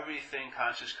everything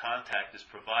conscious contact is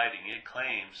providing, it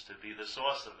claims to be the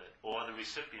source of it, or the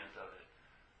recipient of it.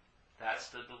 That's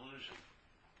the delusion.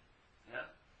 Yeah?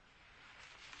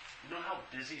 You know how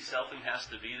busy selfing has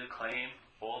to be to claim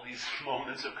all these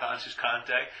moments of conscious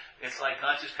contact? It's like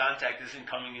conscious contact isn't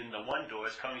coming in the one door,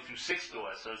 it's coming through 6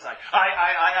 doors. So it's like,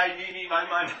 I, me, my,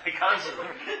 constantly.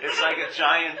 It's like a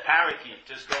giant parakeet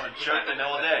just going chirping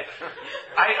all day.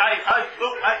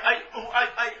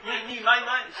 Me, my.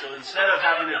 So instead of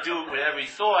having to do it with every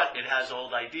thought, it has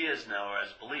old ideas now, or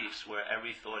as beliefs, where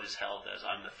every thought is held as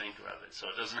I'm the thinker of it. So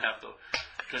it doesn't have to,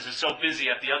 because it's so busy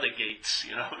at the other gates,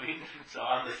 you know what I mean? So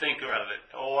I'm the thinker of it.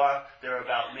 Or they're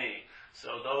about me.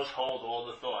 So those hold all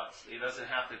the thoughts. He doesn't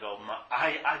have to go,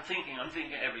 I'm thinking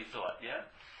every thought, yeah?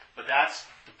 But that's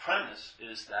the premise,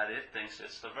 is that it thinks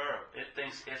it's the verb. It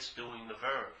thinks it's doing the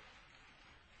verb.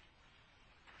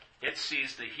 It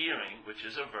sees the hearing, which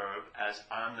is a verb, as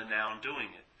I'm the noun doing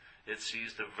it. It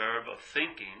sees the verb of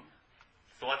thinking,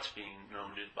 thoughts being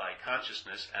noted by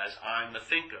consciousness, as I'm the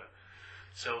thinker.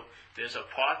 So there's a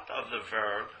part of the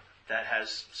verb that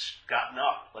has gotten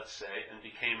up, let's say, and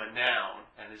became a noun,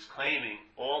 and is claiming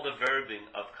all the verbing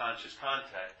of conscious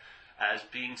contact as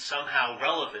being somehow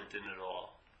relevant in it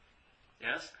all.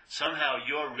 Yes? Somehow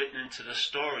you're written into the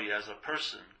story as a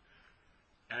person.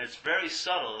 And it's very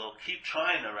subtle. It'll keep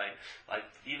trying to write. Like,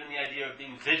 even the idea of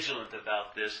being vigilant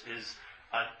about this is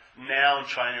a noun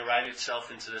trying to write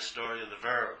itself into the story of the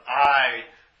verb. I,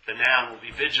 the noun, will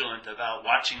be vigilant about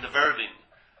watching the verbing.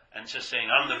 And just saying,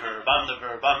 I'm the verb, I'm the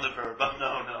verb, I'm the verb,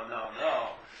 no.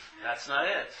 That's not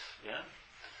it, yeah?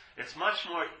 It's much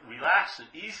more relaxed and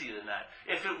easy than that.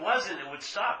 If it wasn't, it would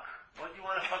suck. What do you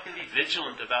want to fucking be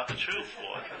vigilant about the truth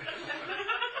for?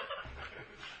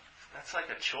 That's like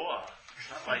a chore. It's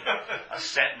not like a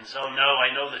sentence, oh no,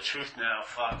 I know the truth now,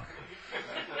 fuck.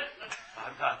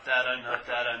 I'm not that, I'm not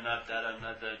that, I'm not that, I'm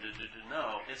not that.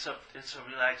 No, it's a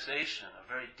relaxation, a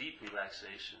very deep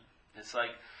relaxation. It's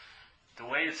like, the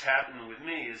way it's happening with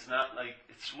me is not like,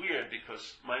 it's weird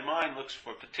because my mind looks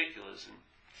for particulars, and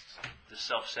the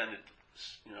self-centered,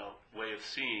 way of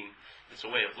seeing, it's a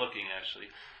way of looking actually,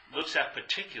 looks at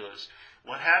particulars.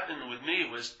 What happened with me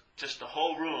was just the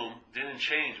whole room didn't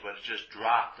change, but it just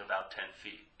dropped about 10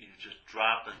 feet. You just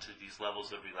drop into these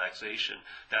levels of relaxation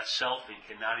that selfing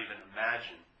cannot even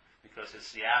imagine, because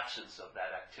it's the absence of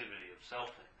that activity of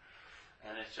selfing.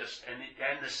 And it's just, and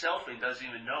the selfing doesn't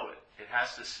even know it. It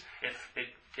has to,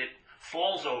 it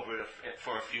falls over it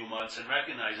for a few months and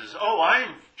recognizes, oh,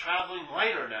 I'm traveling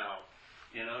lighter now.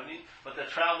 You know what I mean? But the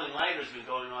traveling lighter's been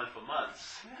going on for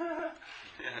months.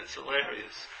 Yeah, it's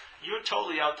hilarious. You're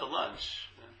totally out to lunch.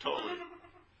 Totally.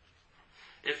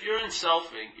 If you're in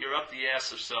selfing, you're up the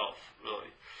ass of self, really.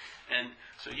 And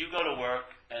so you go to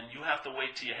work, and you have to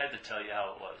wait till your head to tell you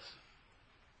how it was.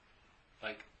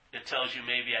 Like, it tells you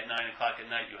maybe at 9 o'clock at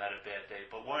night you had a bad day.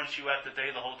 But weren't you at the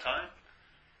day the whole time?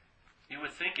 You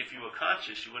would think if you were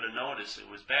conscious, you would have noticed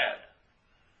it was bad.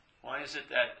 Why is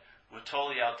it that we're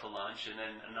totally out to lunch, and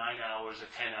then 9 hours or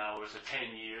 10 hours or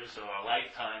 10 years or a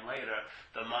lifetime later,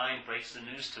 the mind breaks the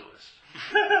news to us?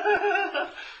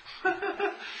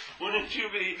 Wouldn't you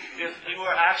be, if you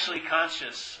were actually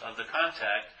conscious of the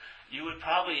contact, you would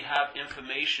probably have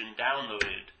information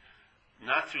downloaded,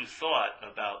 not through thought,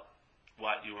 about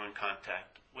what you were in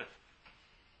contact with.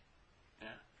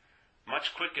 Yeah?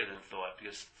 Much quicker than thought,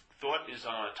 because thought is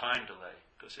on a time delay,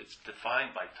 because it's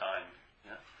defined by time.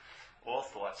 Yeah? All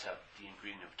thoughts have the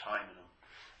ingredient of time in them,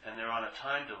 and they're on a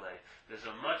time delay. There's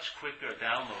a much quicker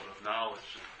download of knowledge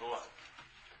than thought.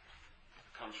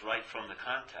 It comes right from the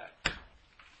contact.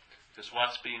 Because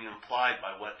what's being implied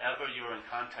by whatever you're in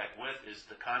contact with is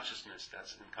the consciousness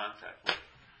that's in contact with.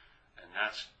 And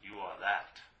that's, you are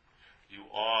that. You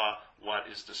are what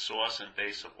is the source and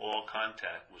base of all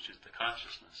contact, which is the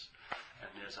consciousness.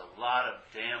 And there's a lot of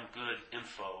damn good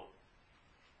info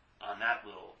on that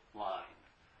little line,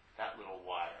 that little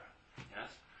wire.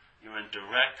 Yes? You're in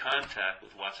direct contact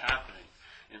with what's happening,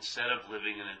 instead of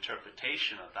living an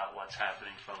interpretation about what's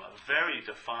happening from a very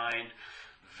defined,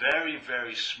 very,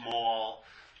 very small,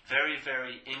 very,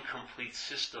 very incomplete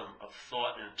system of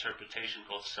thought and interpretation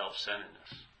called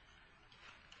self-centeredness,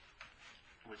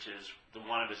 which is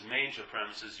one of his major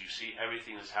premises. You see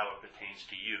everything as how it pertains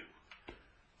to you.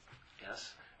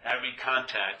 Yes? Every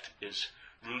contact is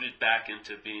rooted back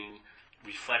into being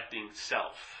reflecting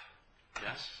self.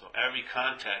 Yes? So every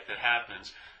contact that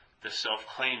happens, the self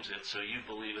claims it, so you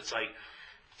believe it's like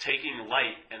taking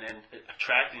light and then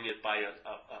attracting it by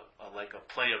like a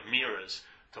play of mirrors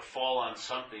to fall on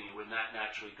something you would not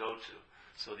naturally go to.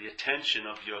 So the attention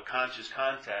of your conscious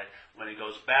contact, when it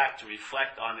goes back to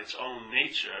reflect on its own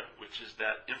nature, which is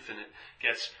that infinite,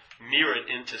 gets mirrored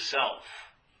into self.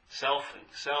 Selfing.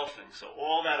 So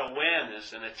all that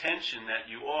awareness and attention that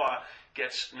you are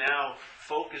gets now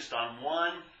focused on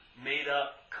one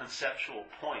made-up conceptual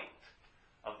point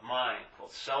of mind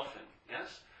called selfing,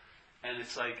 yes? And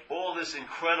it's like all this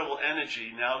incredible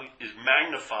energy now is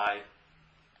magnified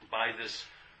by this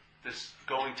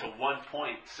going to one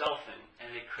point, selfing,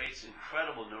 and it creates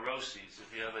incredible neuroses,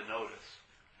 if you ever notice.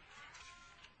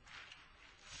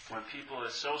 When people are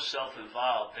so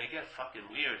self-involved, they get fucking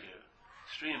weird here.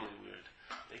 Extremely weird.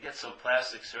 They get some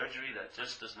plastic surgery that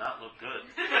just does not look good.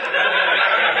 It's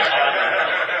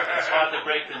hard to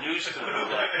break the news to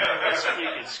them. It's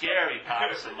freaking scary,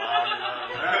 Pops and Mom.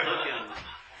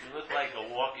 You look like a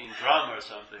walking drum or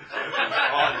something. Something's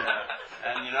wrong there.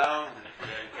 And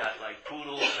they've got like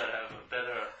poodles that have a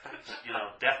better,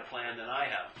 death plan than I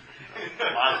have.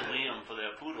 Mausoleum for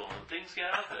their poodle. And things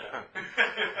get out there.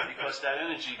 Because that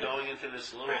energy going into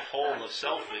this little hole of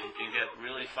selfing can get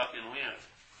really fucking weird.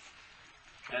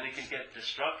 And it can get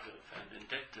destructive and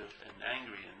vindictive and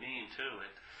angry and mean too.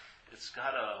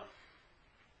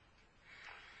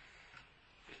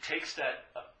 It takes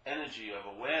that energy of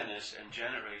awareness and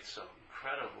generates some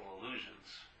incredible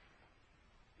illusions.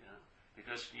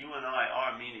 Because you and I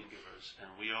are meaning givers, and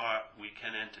we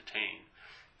can entertain.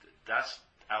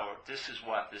 This is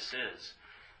what this is.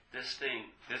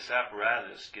 This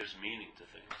apparatus gives meaning to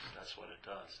things. That's what it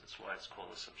does. That's why it's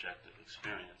called a subjective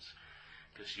experience.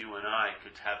 Because you and I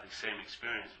could have the same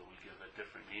experience, but we give a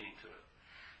different meaning to it.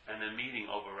 And the meaning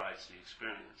overrides the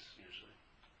experience, usually.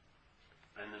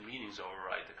 And the meanings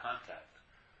override the contact.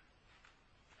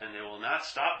 And they will not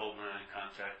stop overriding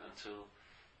contact until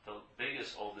the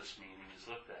biggest, oldest meaning is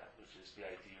looked at, which is the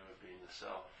idea of being the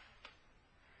self.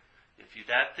 If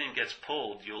that thing gets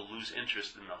pulled, you'll lose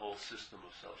interest in the whole system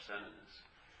of self-centeredness.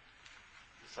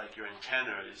 It's like your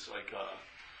antenna is like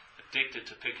addicted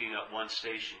to picking up one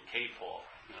station, K-Paul,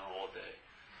 all day.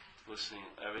 Listening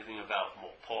everything about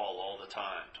Paul all the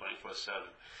time, 24/7.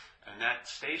 And that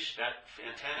station, that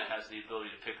antenna has the ability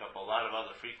to pick up a lot of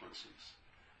other frequencies.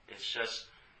 It's just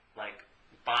like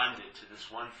bonded to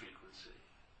this one frequency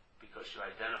because you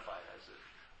identify as it.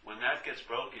 When that gets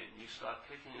broken, you start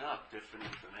picking up different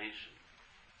information.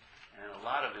 And a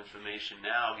lot of information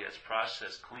now gets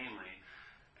processed cleanly,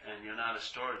 and you're not a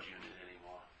storage unit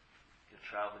anymore. You're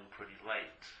traveling pretty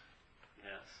light.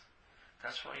 Yes.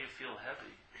 That's why you feel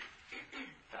heavy.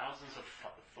 Thousands of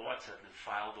thoughts have been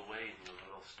filed away in your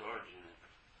little storage unit.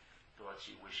 Thoughts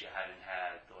you wish you hadn't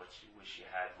had, thoughts you wish you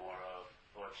had more of,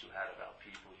 thoughts you had about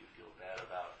people you feel bad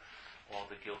about, all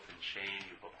the guilt and shame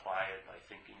you've acquired by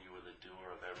thinking you were the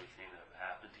doer of everything that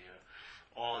happened here.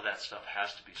 All of that stuff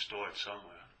has to be stored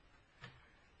somewhere.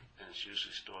 And it's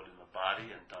usually stored in the body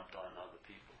and dumped on other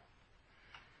people.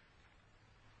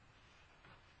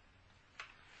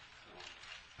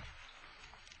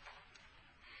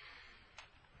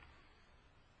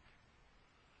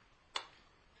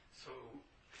 So,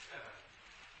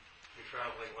 you're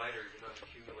traveling lighter, you're not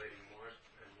accumulating more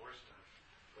and more stuff,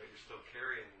 but you're still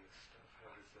carrying this stuff.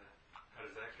 How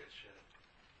does that get shed?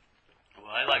 Well,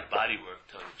 I like body work,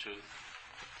 to tell you the truth.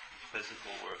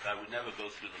 Physical work. I would never go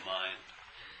through the mind.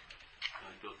 I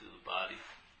would go through the body.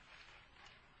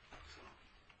 So,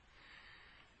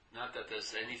 not that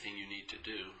there's anything you need to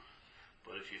do,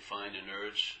 but if you find an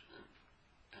urge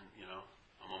and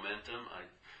a momentum,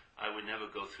 I would never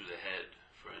go through the head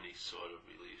for any sort of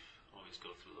relief. Always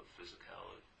go through the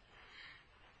physicality.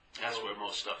 That's where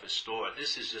most stuff is stored.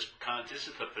 This is just this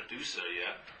is the producer,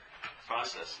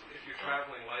 processing. If you're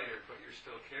traveling lighter, but you're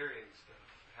still carrying stuff,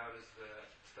 how does the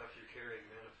stuff you're carrying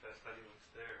manifest anyone's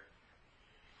there?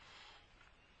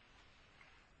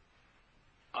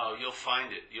 Oh, you'll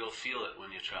find it. You'll feel it when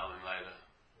you're traveling lighter.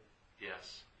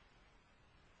 Yes.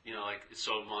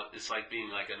 It's like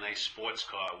being like a nice sports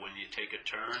car. When you take a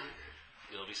turn,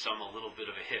 there'll be a little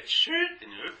bit of a hitch, and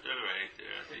you're right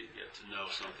there. You get to know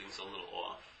something's a little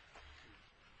off.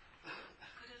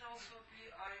 Could it also be,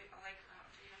 I like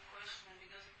to your question,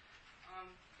 because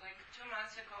 2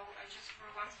 months ago, I just for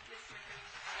one split second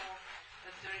saw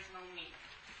that there is no me.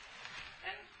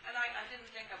 And I didn't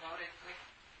think about it, like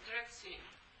direct seeing.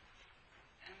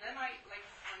 And then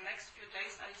for the next few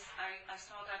days, I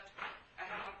saw that I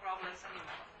have no problems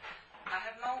anymore. I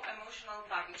have no emotional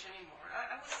baggage anymore.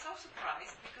 I was so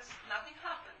surprised because nothing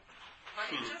happened.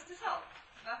 But it just dissolved.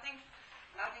 Nothing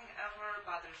ever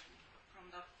bothers me from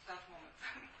that moment.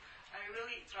 I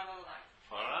really travel light.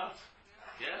 All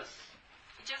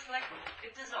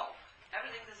it dissolves.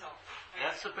 Everything dissolves. Right?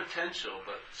 That's the potential,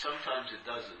 but sometimes it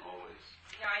doesn't always.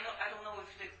 Yeah, I know. I don't know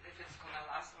if it's gonna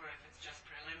last or if it's just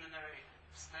preliminary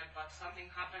step. But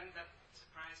something happened that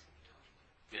surprised me too.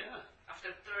 Yeah.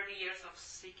 After 30 years of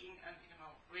seeking and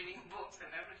reading books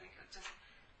and everything, just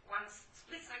one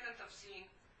split second of seeing,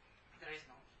 there is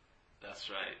no. That's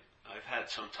right. I've had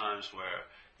some times where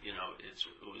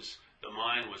the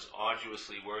mind was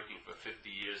arduously working for 50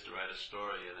 years to write a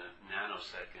story, and a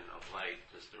nanosecond of light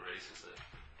just erases it.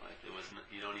 Like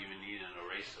you don't even need an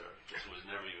eraser. It was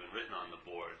never even written on the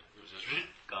board. It was just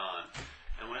gone.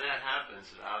 And when that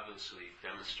happens, it obviously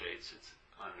demonstrates its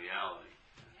unreality.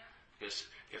 Yeah. Because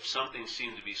if something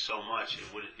seemed to be so much, it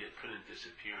couldn't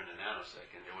disappear in a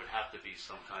nanosecond. There would have to be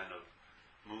some kind of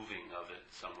moving of it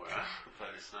somewhere,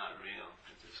 but it's not real.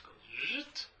 It just goes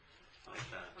like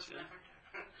that. It was Yeah? never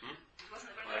there. It was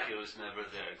never Like there. it was never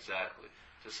there, exactly.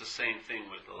 Just the same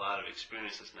thing with a lot of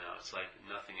experiences now. It's like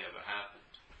nothing ever happened.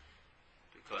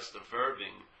 Because the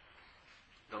verbing,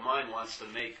 the mind wants to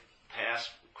make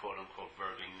past, quote-unquote,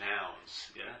 verbing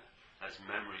nouns, yeah, as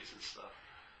memories and stuff.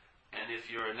 And if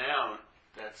you're a noun,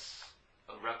 that's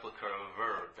a replica of a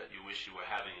verb that you wish you were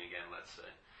having again, let's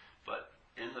say. But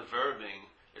in the verbing,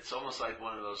 it's almost like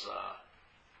one of those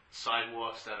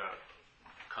sidewalks that are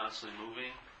constantly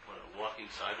moving, or a walking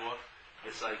sidewalk.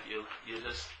 It's like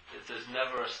there's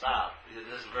never a stop. You're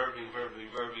just verbing.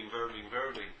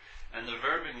 And the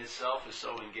verbing itself is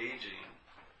so engaging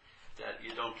that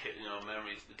you don't get,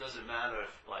 memories. It doesn't matter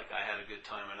if, like, I had a good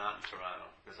time or not in Toronto,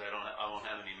 because I won't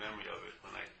have any memory of it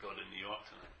when I go to New York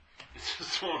tonight. It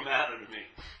just won't matter to me.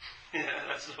 Yeah,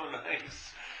 that's so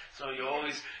nice. So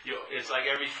it's like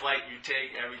every flight you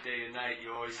take, every day and night,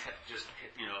 you always just,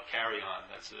 carry on.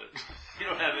 That's it. You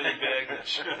don't have any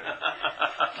baggage.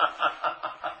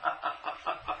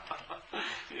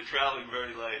 You're traveling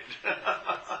very light.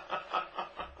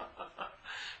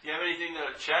 Do you have anything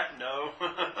to check? No.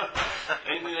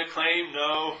 Anything to claim?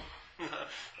 No.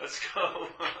 Let's go.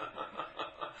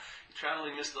 You're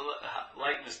traveling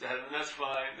light, Mr. Heaven. That's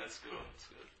fine. That's good. That's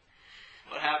good.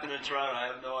 What happened in Toronto? I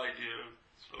have no idea.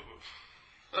 So,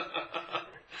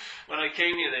 when I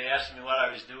came here, they asked me what I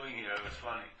was doing here. It was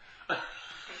funny.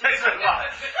 I said,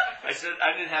 "What?" I said,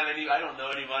 I didn't have I don't know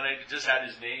anyone. I just had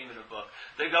his name in a book.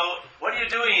 They go, "What are you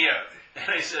doing here?" And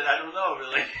I said, "I don't know,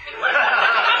 really."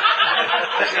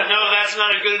 I said, "No, that's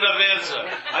not a good enough answer."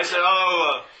 I said,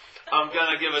 I'm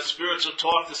going to give a spiritual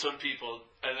talk to some people.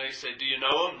 And they say, "Do you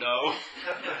know them?" "No."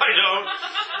 "I don't."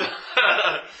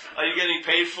 "Are you getting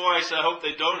paid for?" I said, "I hope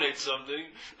they donate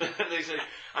something." And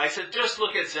I said, "Just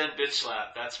look at Zen Bitch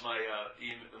Slap. That's my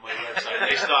my website."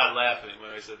 They started laughing when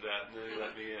I said that, and then they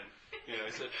let me in. I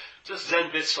said, "Just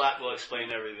Zen Bitch Slap will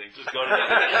explain everything. Just go to that."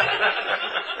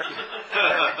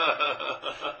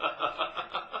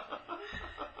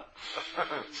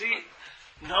 See,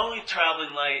 knowing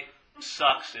traveling light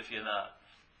sucks if you're not.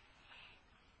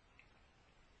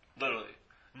 Literally.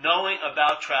 Knowing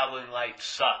about traveling light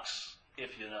sucks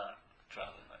if you're not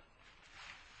traveling light.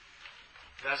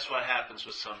 That's what happens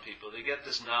with some people. They get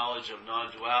this knowledge of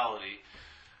non-duality,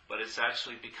 but it's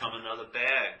actually become another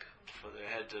bag for their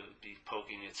head to be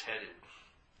poking its head in.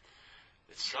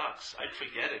 It sucks. I'd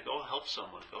forget it. Go help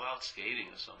someone. Go out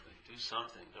skating or something. Do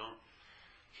something. Don't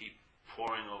keep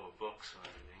poring over books and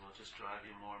everything. It'll just drive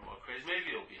you more and more crazy.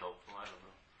 Maybe it'll be helpful. I don't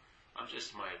know. I'm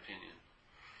just my opinion.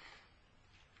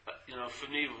 For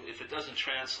me, if it doesn't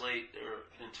translate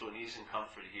into an ease and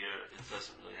comfort here, it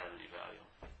doesn't really have any value.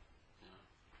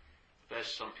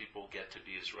 Best some people get to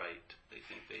be is right. They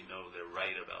think they know they're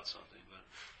right about something, but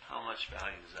how much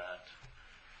value is that?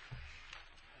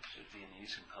 It should be an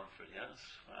ease and comfort, yes?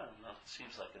 I don't know. It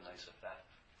seems like a nice effect.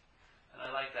 And I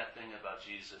like that thing about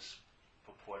Jesus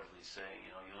purportedly saying,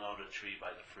 you'll know the tree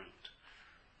by the fruit.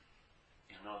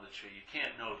 You know the tree. You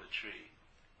can't know the tree,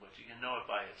 but you can know it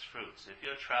by its fruits. If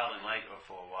you're traveling light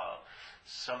for a while,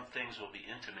 some things will be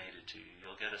intimated to you.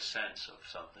 You'll get a sense of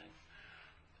something.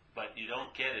 But you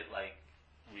don't get it like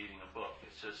reading a book.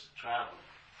 It's just traveling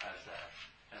as that.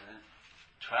 And then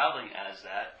traveling as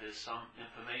that, there's some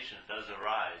information that does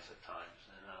arise at times.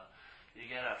 And you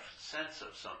get a sense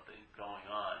of something going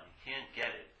on. You can't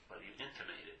get it, but you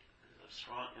intimate it. There's a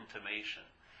strong intimation.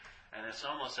 And it's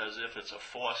almost as if it's a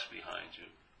force behind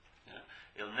you.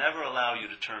 It'll never allow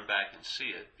you to turn back and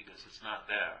see it because it's not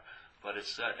there. But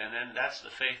it's that, and then that's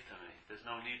the faith to me. There's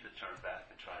no need to turn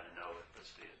back and try to know it, but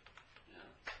see it.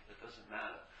 It doesn't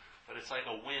matter. But it's like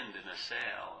a wind in a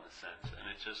sail, in a sense, and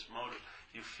it just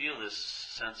you feel this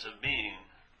sense of being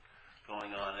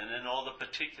going on, and then all the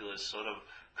particulars sort of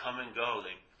come and go.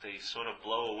 They sort of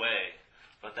blow away,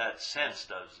 but that sense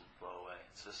doesn't blow away.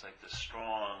 It's just like the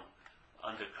strong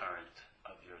undercurrent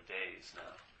of your days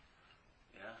now.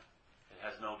 Yeah? It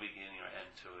has no beginning or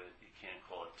end to it. You can't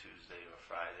call it Tuesday or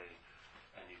Friday,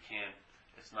 and you can't,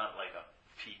 it's not like a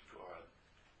peak or a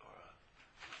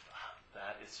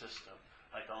that, it's just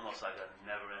almost like a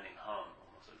never-ending hum,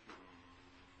 almost like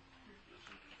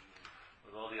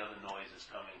with all the other noises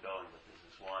coming and going, but there's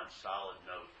this one solid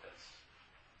note that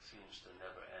seems to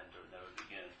never end or never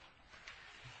begin.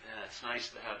 Yeah, it's nice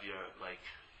to have your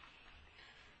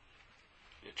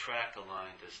track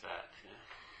aligned as that. Yeah.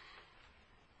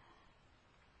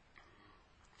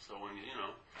 So when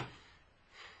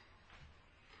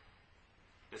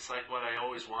it's like what I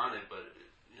always wanted, but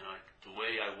the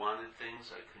way I wanted things,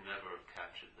 I could never have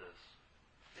captured this.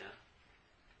 Yeah.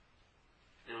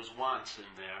 There was wants in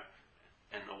there,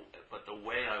 but the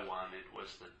way I wanted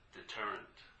was the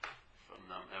deterrent from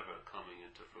them ever coming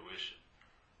into fruition.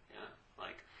 Yeah.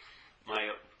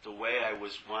 The way I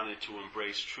wanted to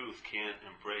embrace truth can't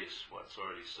embrace what's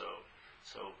already so.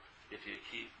 So if you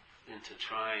keep into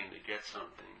trying to get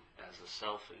something as a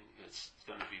selfing, it's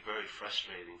going to be very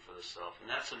frustrating for the self, and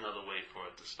that's another way for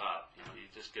it to stop. You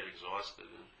just get exhausted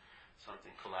and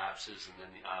something collapses, and then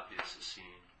the obvious is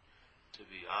seen to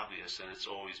be obvious, and it's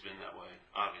always been that way,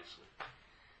 obviously.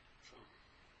 So,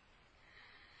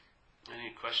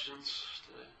 any questions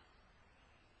today?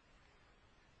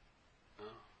 No?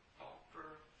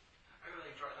 I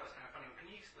really enjoyed that. Was kind of funny.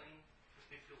 Can you explain, because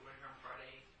maybe people were here on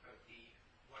Friday, about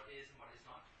what is and what is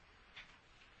not?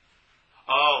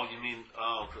 Oh, you mean,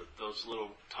 those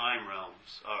little time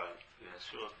realms. All right, yeah,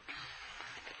 sure.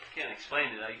 I can't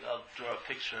explain it. I'll draw a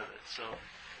picture of it. So,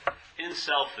 in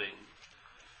selfing,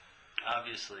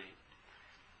 obviously,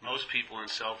 most people in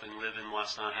selfing live in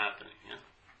what's not happening, yeah?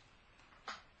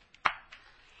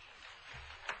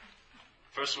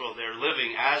 First of all, they're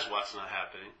living as what's not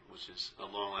happening, which is a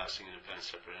long-lasting independent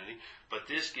separate entity, but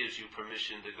this gives you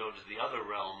permission to go to the other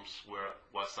realms where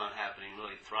what's not happening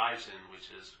really thrives in,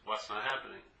 which is what's not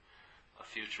happening, a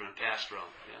future and past realm.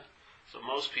 Yeah. So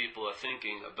most people are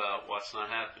thinking about what's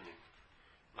not happening,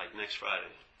 like next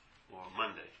Friday or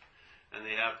Monday, and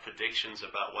they have predictions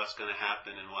about what's going to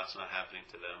happen and what's not happening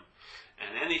to them,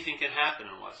 and anything can happen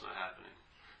in what's not happening.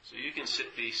 So you can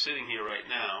be sitting here right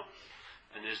now,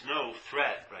 and there's no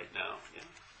threat right now. Yeah?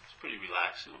 It's pretty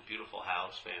relaxing, beautiful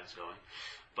house, fans going.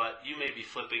 But you may be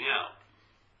flipping out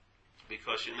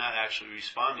because you're not actually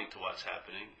responding to what's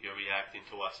happening. You're reacting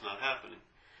to what's not happening.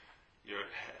 Your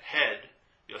head,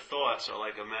 your thoughts are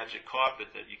like a magic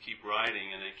carpet that you keep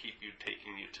riding, and they keep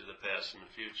taking you to the past and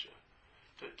the future.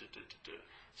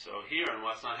 So here in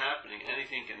what's not happening,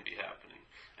 anything can be happening.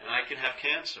 And I can have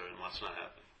cancer in what's not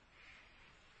happening.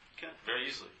 Okay,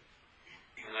 very easily.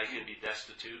 And I can be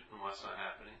destitute in what's not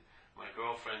happening. My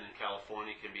girlfriend in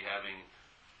California can be having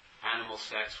animal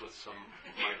sex with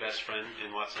my best friend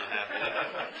in what's not happening.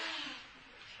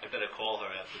 I better call her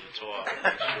after the talk.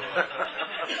 Sure.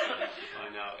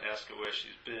 Find out, ask her where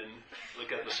she's been.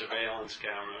 Look at the surveillance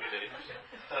camera.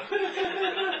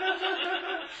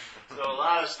 So a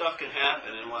lot of stuff can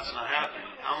happen in what's not happening.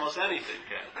 Almost anything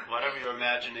can. Whatever your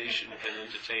imagination can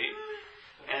entertain.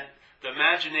 And the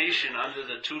imagination under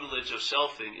the tutelage of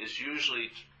selfing is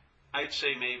usually, I'd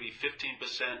say maybe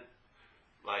 15%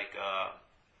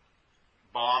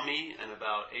 balmy and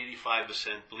about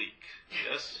 85% bleak.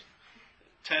 Yes?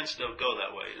 It tends to go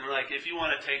that way. And if you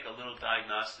want to take a little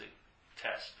diagnostic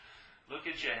test, look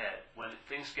at your head. When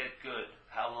things get good,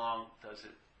 how long does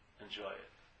it enjoy it?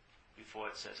 Before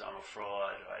it says, I'm a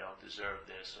fraud, or I don't deserve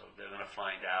this, or they're going to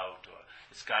find out, or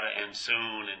it's got to end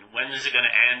soon, and when is it going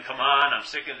to end? Come on, I'm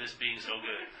sick of this being so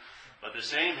good. But the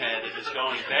same head, if it's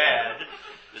going bad,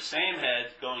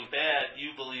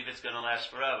 you believe it's going to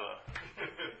last forever.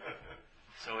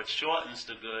 So it shortens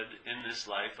the good in this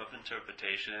life of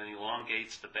interpretation and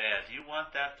elongates the bad. Do you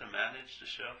want that to manage the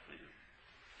show for you?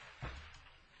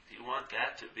 Do you want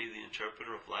that to be the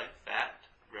interpreter of life, that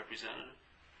representative?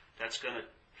 That's going to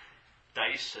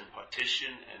dice and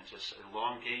partition and just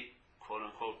elongate,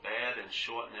 quote-unquote, bad and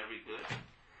shorten every good.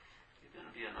 You're going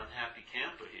to be an unhappy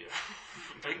camper here,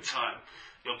 big time.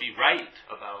 You'll be right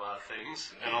about a lot of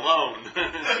things and alone.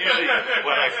 It's usually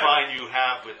what I find you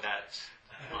have with that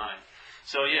mind.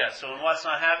 So in what's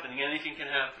not happening, anything can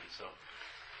happen. So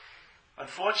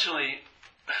unfortunately,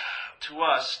 to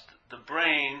us, the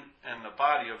brain and the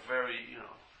body are very,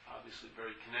 obviously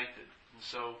very connected. And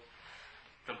so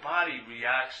the body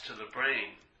reacts to the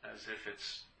brain as if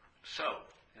it's so.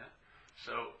 Yeah?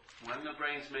 So when the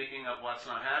brain's making up what's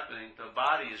not happening, the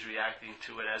body is reacting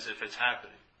to it as if it's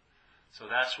happening. So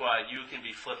that's why you can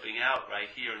be flipping out right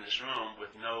here in this room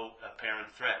with no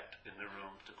apparent threat in the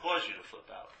room to cause you to flip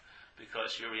out.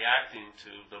 because you're reacting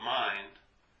to the mind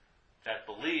that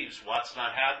believes what's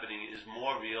not happening is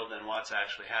more real than what's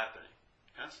actually happening.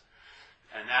 Yes?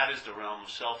 And that is the realm of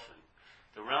selfing.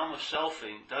 The realm of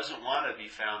selfing doesn't want to be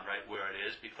found right where it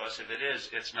is, because if it is,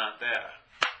 it's not there.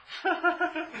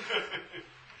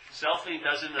 Selfing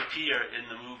doesn't appear in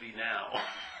the movie now.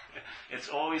 It's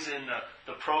always in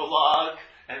the prologue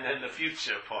and then the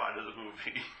future part of the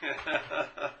movie.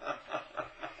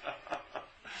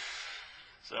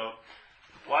 So,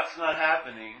 what's not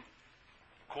happening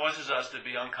causes us to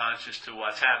be unconscious to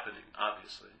what's happening,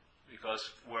 obviously,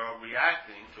 because we're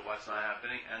reacting to what's not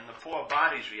happening, and the poor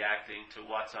body's reacting to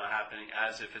what's not happening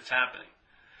as if it's happening.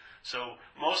 So,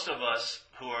 most of us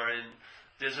who are in,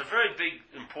 there's a very big,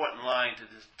 important line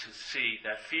to see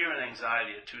that fear and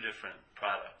anxiety are two different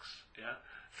products. Yeah,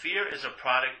 fear is a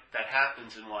product that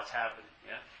happens in what's happening.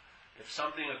 Yeah, if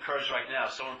something occurs right now,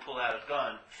 someone pulled out a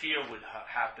gun, fear would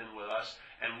happen with us,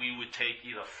 and we would take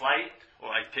either flight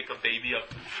or I'd pick a baby up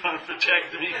in front and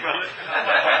protect me from it.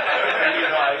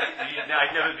 And,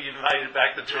 I'd never be invited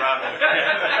back to Toronto.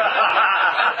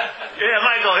 Yeah,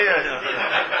 Michael, here.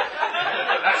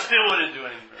 That still wouldn't do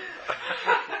anything.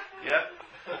 Yeah?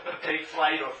 Take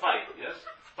flight or fight, yes?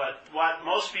 But what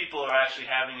most people are actually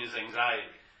having is anxiety.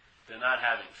 They're not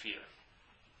having fear.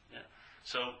 Yeah?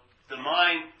 So the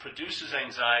mind produces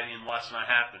anxiety in what's not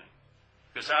happening.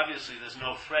 Because obviously there's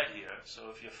no threat here. So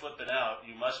if you're flipping out,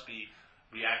 you must be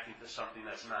reacting to something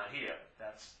that's not here.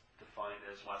 That's defined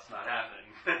as what's not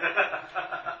happening.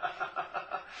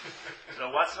 So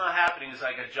what's not happening is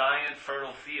like a giant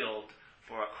fertile field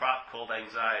for a crop called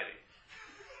anxiety.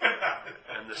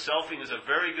 And the selfing is a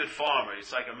very good farmer.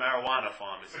 It's like a marijuana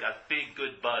farm. It's got big,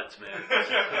 good buds, man.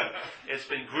 It's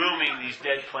been grooming these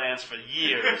dead plants for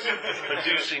years,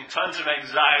 producing tons of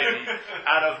anxiety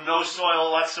out of no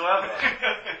soil whatsoever.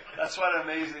 That's what an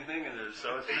amazing thing it is.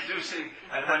 So it's producing,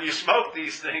 and when you smoke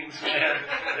these things, man,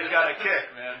 they got a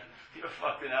kick, man. You're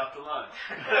fucking out to lunch.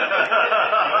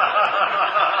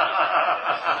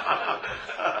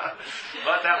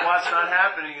 But that what's not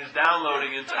happening is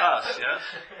downloading into us, yes?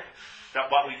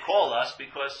 That what we call us,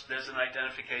 because there's an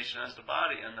identification as the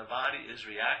body, and the body is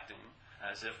reacting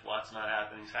as if what's not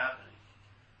happening is happening.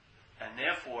 And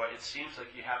therefore, it seems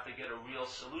like you have to get a real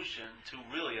solution to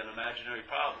really an imaginary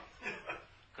problem.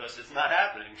 Because it's not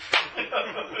happening.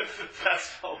 That's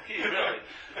the whole key, really.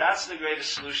 That's the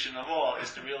greatest solution of all,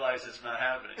 is to realize it's not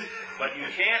happening. But you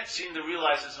can't seem to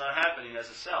realize it's not happening as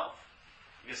a self.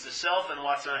 Because the self and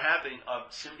what's not happening are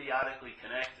symbiotically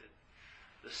connected.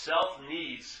 The self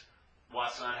needs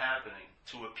what's not happening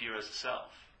to appear as a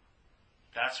self.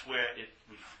 That's where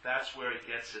it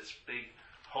gets its big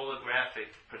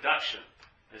holographic production,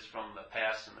 is from the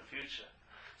past and the future.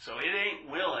 So it ain't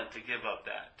willing to give up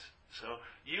that. So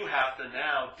you have to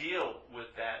now deal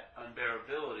with that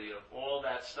unbearability of all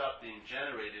that stuff being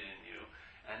generated in you,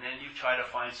 and then you try to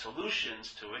find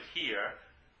solutions to it here,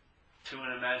 to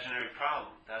an imaginary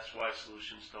problem. That's why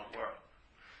solutions don't work.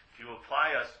 If you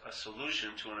apply a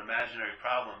solution to an imaginary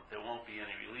problem, there won't be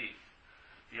any relief.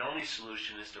 The only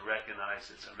solution is to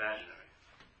recognize it's imaginary.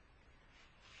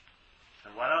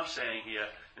 And what I'm saying here,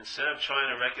 instead of trying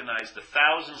to recognize the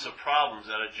thousands of problems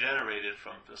that are generated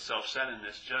from the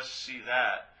self-centeredness, just see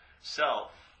that self,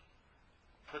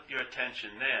 put your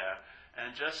attention there,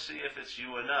 and just see if it's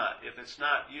you or not. If it's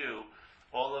not you,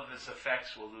 all of its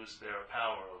effects will lose their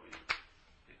power over you,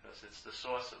 because it's the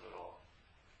source of it all.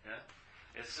 Yeah?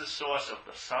 It's the source of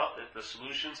the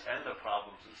solutions and the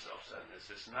problems in self-centeredness.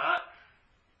 It's not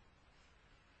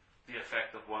the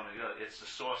effect of one or the other. It's the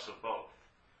source of both.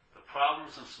 The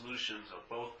problems and solutions are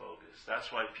both bogus.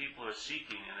 That's why people are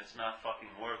seeking and it's not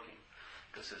fucking working.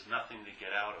 Because there's nothing to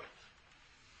get out of.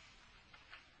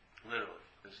 Literally.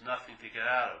 There's nothing to get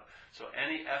out of. So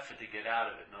any effort to get out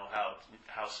of it, no how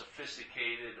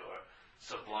sophisticated or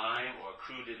sublime or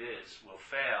crude it is, will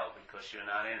fail because you're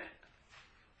not in it.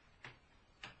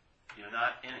 You're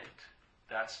not in it.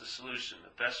 That's the solution.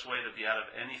 The best way to be out of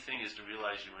anything is to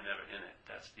realize you were never in it.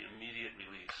 That's the immediate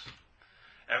release.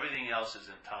 Everything else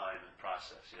is in time and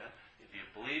process, yeah? If you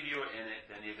believe you're in it,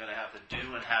 then you're going to have to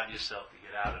do and have yourself to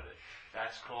get out of it.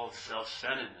 That's called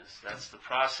self-centeredness. That's the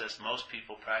process most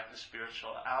people practice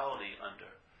spirituality under.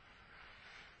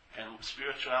 And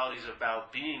spirituality is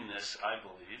about beingness, I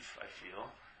believe, I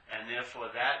feel, and therefore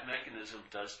that mechanism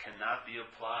cannot be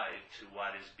applied to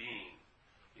what is being,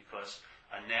 because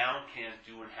a noun can't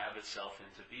do and have itself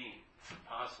into being. It's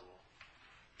impossible.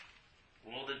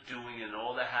 All the doing and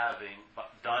all the having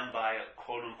done by a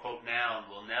quote-unquote noun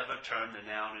will never turn the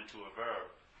noun into a verb.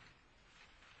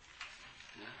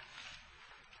 Yeah?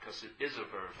 because it is a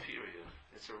verb, period.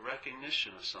 It's a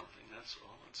recognition of something, that's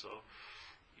all. And so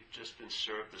you've just been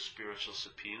served the spiritual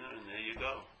subpoena, and there you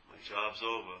go. My job's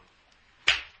over.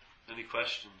 Any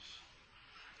questions?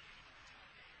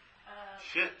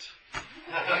 Shit.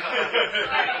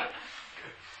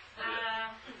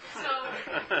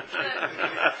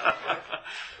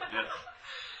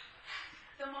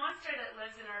 The monster that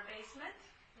lives in our basement,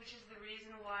 which is the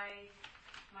reason why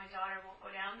my daughter won't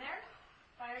go down there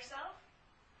by herself,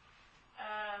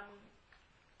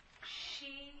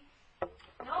 she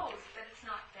knows that it's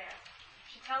not there.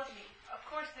 She tells me, of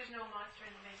course there's no monster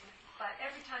in the basement, but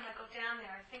every time I go down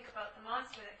there I think about the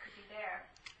monster that could be there.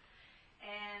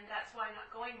 And that's why I'm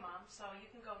not going, Mom, so you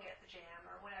can go get the jam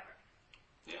or whatever.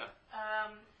 Yeah.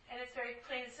 And it's very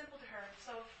plain and simple to her.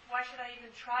 So why should I even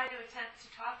try to attempt to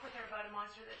talk with her about a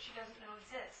monster that she doesn't know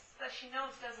exists, that she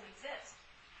knows doesn't exist?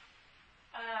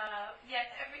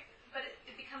 But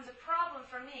it becomes a problem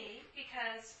for me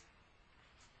because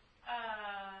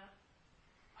I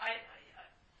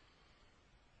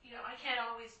can't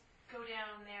always go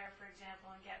down there, for example,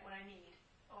 and get what I need,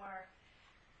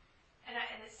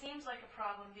 and it seems like a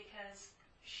problem because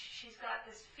she's got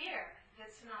this fear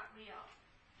that's not real.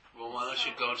 Well, why don't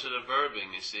you go to the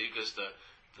verbing, you see, because the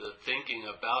thinking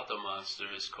about the monster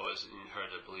is causing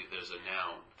her to believe there's a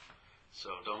noun.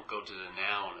 So don't go to the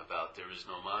noun about there is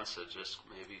no monster, just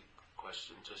maybe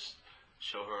just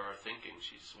show her thinking.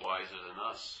 She's wiser than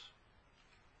us.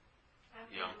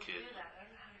 Young kid. I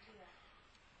don't know how to do that.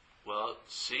 Well,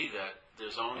 see that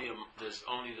there's only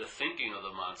the thinking of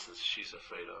the monsters she's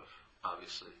afraid of,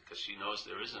 obviously, because she knows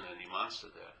there isn't any monster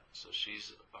there. So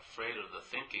she's afraid of the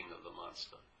thinking of the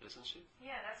monster, isn't she?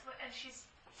 Yeah, that's what, and she's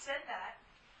said that.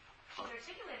 She's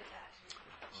articulated that to me,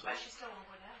 but she still won't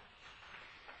go down.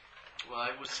 Well,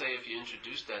 I would say if you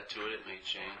introduce that to it, it may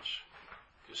change,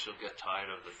 because she'll get tired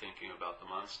of the thinking about the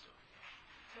monster.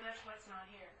 So that's what's not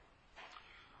here.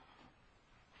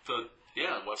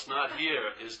 What's not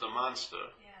here is the monster.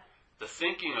 Yeah. The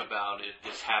thinking about it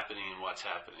is happening in what's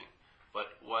happening. But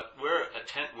where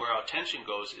our attention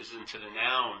goes is into the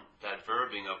noun. That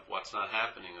verbing of what's not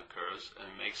happening occurs and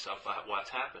makes up what's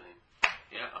happening.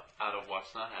 Yeah, out of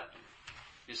what's not happening.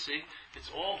 You see,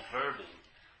 it's all verbing,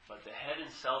 but the head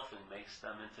and selfing makes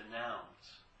them into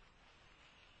nouns.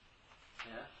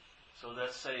 Yeah. So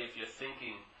let's say if you're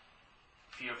thinking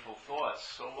fearful thoughts,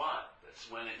 so what? That's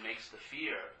when it makes the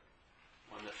fear.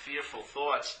 When the fearful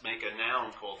thoughts make a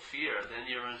noun called fear, then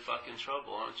you're in fucking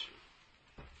trouble, aren't you?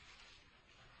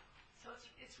 So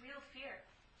it's real fear.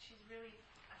 She's really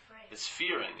afraid. It's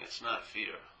fearing, it's not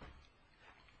fear.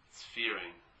 It's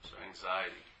fearing, it's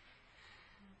anxiety.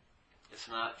 It's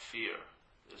not fear.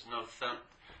 There's no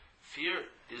fear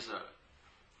is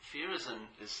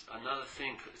another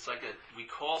thing. It's like we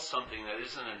call something that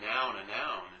isn't a noun.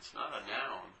 It's not a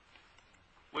noun.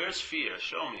 Where's fear?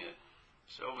 Show me it.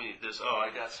 Show me this. Oh, I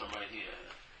got some right here.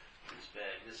 This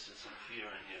bag. This is some fear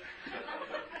in here.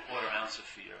 Quarter ounce of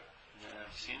fear. Yeah, have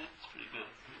you seen it? It's pretty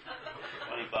good.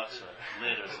 $20 a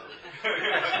lid or something.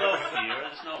 There's no fear.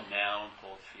 There's no noun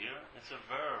called fear. It's a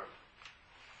verb.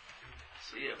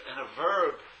 See, and a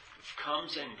verb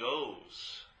comes and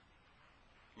goes.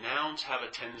 Nouns have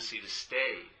a tendency to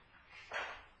stay.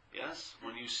 Yes?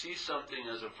 When you see something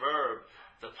as a verb,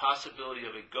 the possibility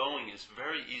of it going is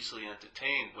very easily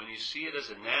entertained. When you see it as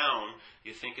a noun,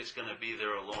 you think it's going to be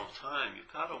there a long time.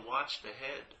 You've got to watch the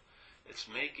head. It's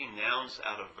making nouns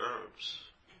out of verbs.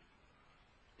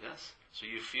 Yes? So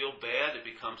you feel bad, it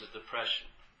becomes a depression.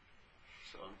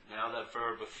 So now that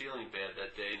verb of feeling bad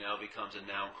that day now becomes a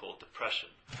noun called depression.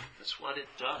 That's what it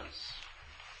does.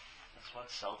 That's what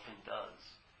selfing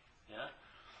does. Yeah?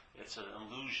 It's an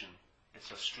illusion.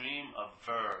 It's a stream of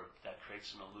verb that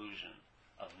creates an illusion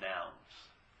of nouns.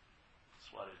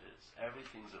 That's what it is.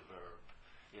 Everything's a verb.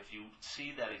 If you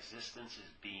see that existence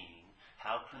is being,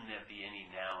 how can there be any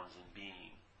nouns in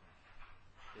being?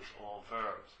 It's all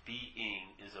verbs.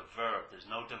 Being is a verb. There's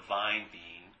no divine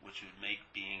being, which would make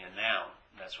being a noun.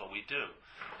 That's what we do.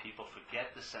 People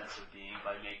forget the sense of being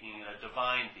by making it a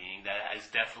divine being that is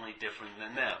definitely different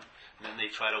than them. And then they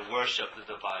try to worship the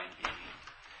divine being.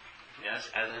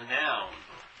 Yes, as a noun.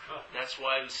 That's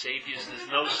why the saviors,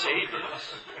 there's no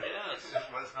saviors. Yes.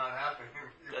 What's not happening.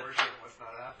 You worship what's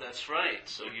not happening. That's right.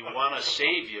 So you want a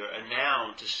savior, a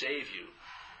noun to save you.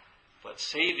 But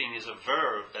saving is a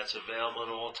verb that's available at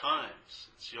all times.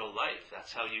 It's your life.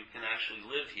 That's how you can actually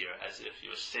live here, as if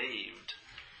you're saved.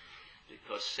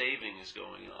 Because saving is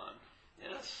going on.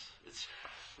 Yes.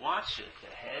 Watch it.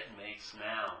 The head makes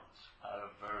nouns out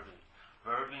of verbing.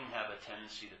 Verbing have a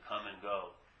tendency to come and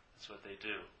go. That's what they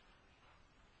do.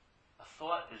 A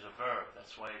thought is a verb.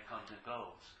 That's why it comes and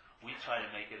goes. We try to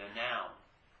make it a noun.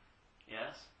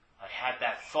 Yes? I had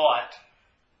that thought,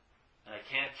 and I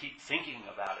can't keep thinking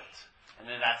about it. And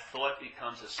then that thought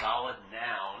becomes a solid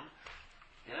noun.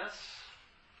 Yes?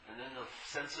 And then the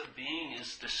sense of being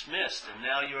is dismissed, and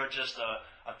now you're just a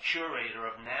curator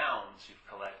of nouns you've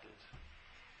collected.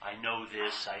 I know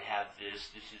this, I have this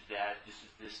is that, this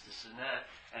is this and that.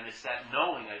 And it's that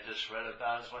knowing I just read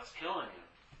about is what's killing you.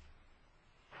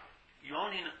 You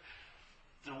only know,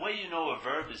 the way you know a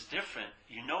verb is different.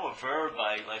 You know a verb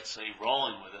by, let's say,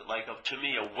 rolling with it. Like, to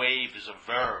me, a wave is a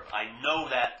verb. I know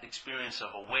that experience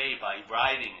of a wave by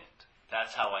riding it.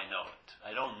 That's how I know it.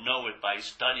 I don't know it by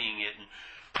studying it and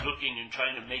looking and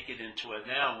trying to make it into a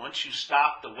noun. Once you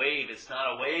stop the wave, it's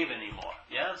not a wave anymore.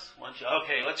 Yes?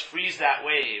 Okay, let's freeze that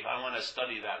wave. I want to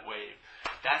study that wave.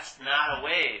 That's not a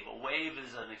wave. A wave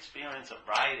is an experience of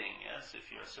riding, yes,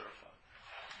 if you're a surfer.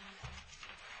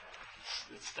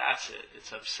 That's it.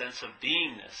 It's a sense of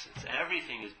beingness.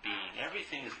 Everything is being.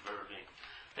 Everything is verbing.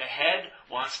 The head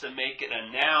wants to make it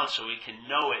a noun so we can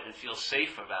know it and feel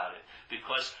safe about it.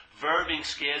 Because verbing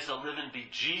scares the living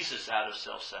bejesus out of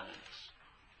self-centeredness.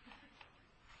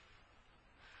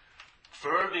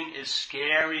 Verbing is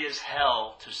scary as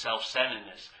hell to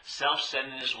self-centeredness.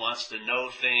 Self-centeredness wants to know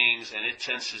things, and it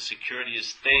senses security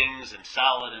as things and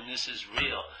solid, and this is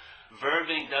real.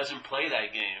 Verbing doesn't play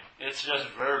that game. It's just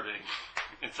verbing.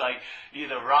 It's like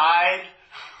either ride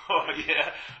or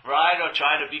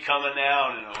try to become a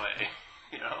noun in a way,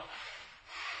 you know.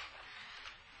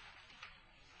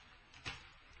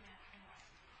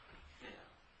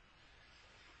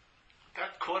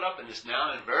 Got caught up in this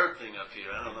noun and verb thing up here.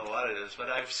 I don't know what it is, but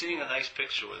I'm seeing a nice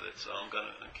picture with it, so I'm going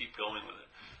to keep going with it.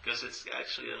 Because it's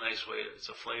actually a nice way, it's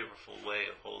a flavorful way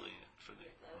of holding it for me.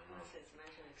 It's a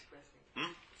nice way of expressing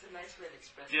it. It's a nice way of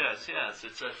expressing it. Yes,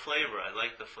 it's a flavor. I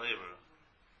like the flavor.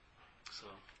 So,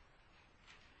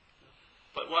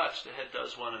 but watch, the head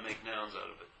does want to make nouns out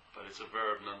of it, but it's a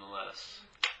verb nonetheless.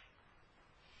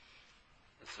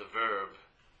 It's a verb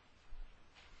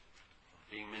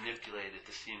being manipulated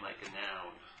to seem like a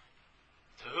noun.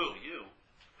 To who? You.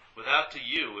 Without the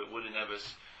you, it wouldn't ever...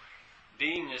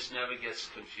 Beingness never gets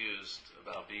confused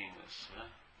about beingness.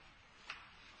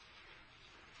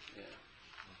 Yeah?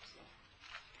 So.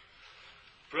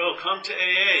 Bro, come to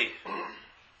AA.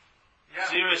 Yeah.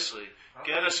 Seriously.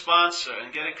 Okay. Get a sponsor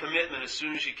and get a commitment as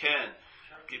soon as you can.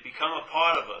 Sure. Become a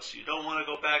part of us. You don't want to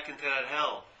go back into that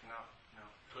hell. No.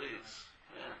 Please.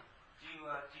 Yeah. Do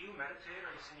you meditate, or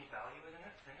do you see any value in it?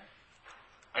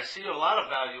 I see a lot of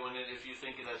value in it if you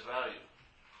think it has value.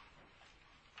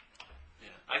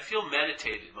 Yeah. I feel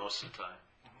meditated most of the time.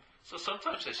 So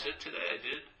sometimes I sit, today I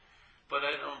did, but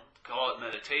I don't call it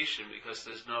meditation because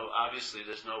there's no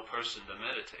person to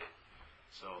meditate.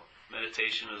 So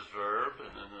meditation is verb,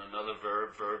 and then another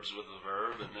verb, verbs with a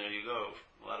verb, and there you go.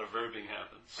 A lot of verbing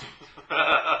happens.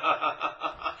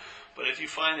 But if you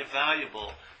find it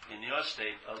valuable in your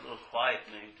state, a little quiet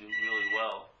may do really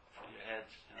well for your head,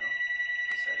 you know.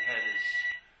 Because that head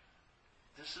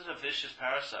this is a vicious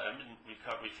parasite. I'm in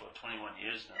recovery for 21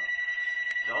 years now.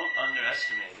 Don't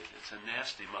underestimate it. It's a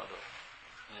nasty mother.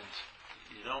 And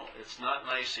it's not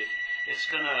nice. It's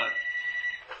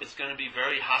gonna be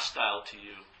very hostile to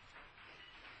you.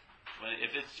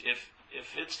 If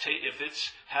it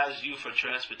has you for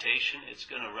transportation, it's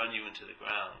gonna run you into the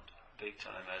ground big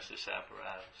time as this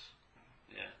apparatus.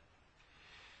 Yeah.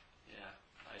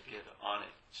 I get on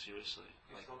it seriously.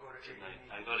 You still go to AA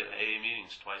meetings? I go to AA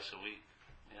meetings twice a week.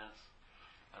 Yes.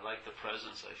 I like the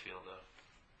presence I feel though.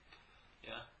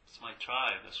 Yeah. It's my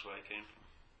tribe. That's where I came from.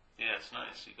 Yeah, it's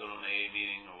nice. You go to an AA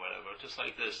meeting or whatever. Just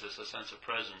like this, there's a sense of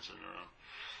presence in the room.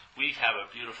 We have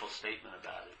a beautiful statement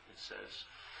about it. It says,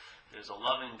 there's a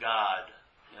loving God.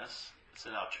 Yes? It's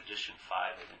in our tradition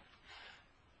 5, I think.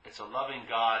 It's a loving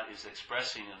God is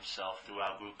expressing himself through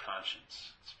our group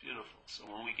conscience. It's beautiful. So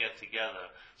when we get together,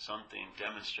 something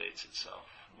demonstrates itself.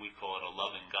 We call it a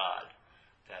loving God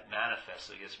that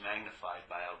manifests or gets magnified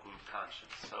by our group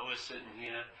conscience. So we're sitting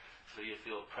here, so you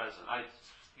feel present.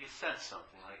 You sense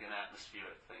something, like an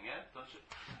atmospheric thing, yeah? Don't you?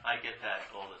 I get that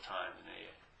all the time in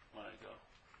AA when I go.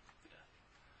 Yeah.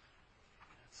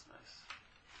 It's nice.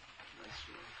 Nice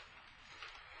feeling.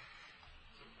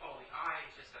 Oh, the I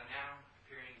is just a noun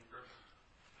appearing in verb.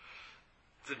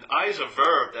 The I is a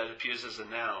verb that appears as a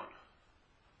noun.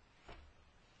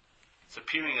 It's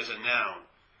appearing as a noun.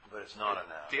 But it's not a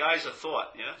noun. The I is a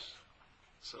thought, yes?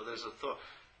 So there's a thought.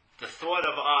 The thought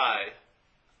of I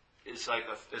is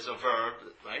a verb,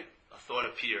 right? A thought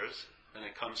appears, and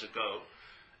it comes and go,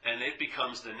 and it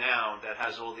becomes the noun that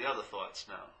has all the other thoughts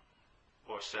now,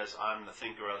 or says I'm the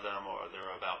thinker of them, or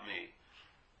they're about me.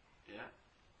 Yeah?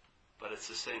 But it's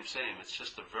the same. It's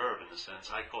just a verb in a sense.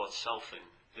 I call it selfing.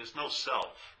 There's no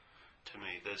self to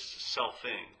me. There's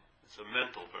selfing. It's a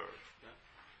mental verb. Yeah?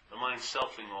 The mind's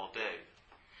selfing all day.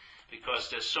 Because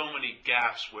there's so many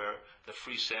gaps where the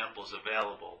free sample is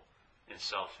available in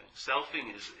selfing.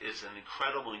 Selfing is an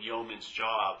incredible yeoman's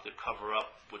job to cover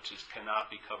up which cannot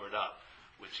be covered up,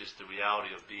 which is the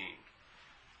reality of being.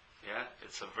 Yeah?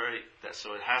 So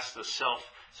it has to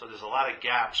self, so there's a lot of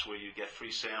gaps where you get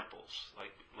free samples.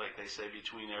 Like they say,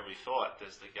 between every thought,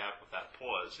 there's the gap with that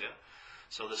pause, yeah?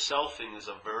 So the selfing is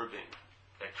a verbing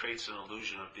that creates an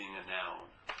illusion of being a noun.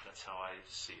 That's how I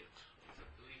see it. The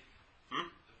belief. Hmm?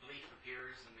 The belief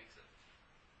appears and makes it.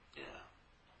 Yeah.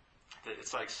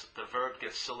 It's like the verb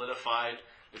gets solidified.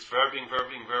 It's verbing,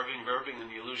 and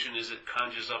the illusion is it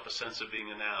conjures up a sense of being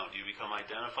a noun. You become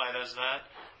identified as that.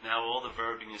 Now all the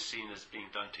verbing is seen as being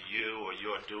done to you, or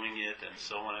you're doing it, and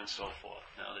so on and so forth.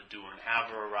 Now the do and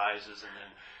haver arises, and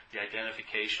then the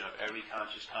identification of every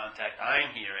conscious contact.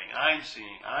 I'm hearing, I'm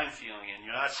seeing, I'm feeling, and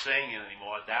you're not saying it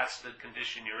anymore. That's the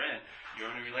condition you're in.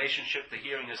 You're in a relationship. The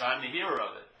hearing is I'm the hearer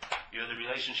of it. You're in the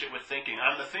relationship with thinking.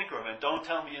 I'm the thinker of it. And don't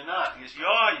tell me you're not, because you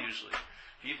are usually.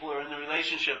 People are in the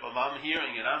relationship of I'm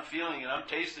hearing it, I'm feeling it, I'm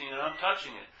tasting it, I'm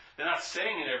touching it. They're not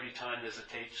saying it every time there's a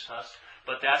taste test,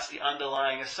 but that's the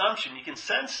underlying assumption. You can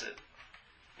sense it.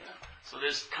 Yeah? So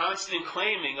there's constant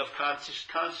claiming of conscious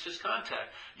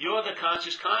contact. You're the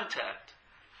conscious contact,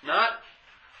 not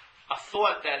a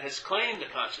thought that has claimed the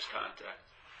conscious contact.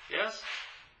 Yes?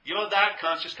 You're that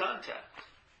conscious contact.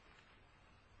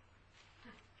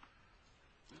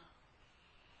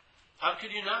 How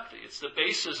could you not be? It's the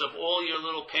basis of all your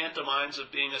little pantomimes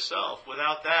of being a self.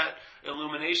 Without that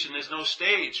illumination, there's no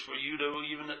stage for you to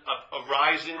even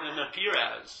arise in and appear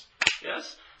as.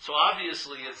 Yes? So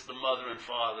obviously it's the mother and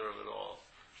father of it all.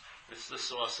 It's the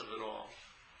source of it all.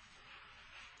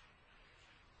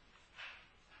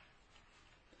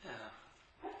 Yeah.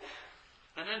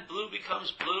 And then blue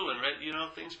becomes blue, and red,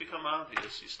 things become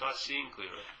obvious. You start seeing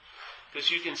clearer.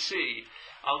 Because you can see,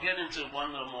 I'll get into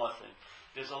one little more thing.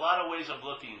 There's a lot of ways of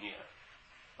looking here.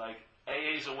 Like,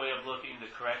 AA is a way of looking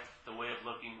to correct the way of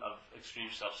looking of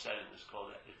extreme self-centeredness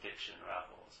called addiction or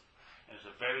alcoholism. And it's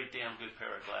a very damn good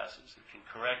pair of glasses. It can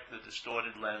correct the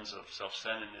distorted lens of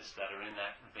self-centeredness that are in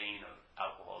that vein of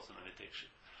alcoholism and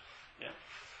addiction. Yeah?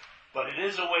 But it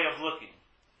is a way of looking.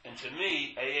 And to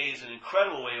me, AA is an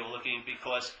incredible way of looking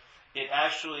because it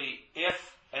actually, if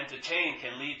entertained,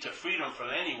 can lead to freedom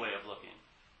from any way of looking.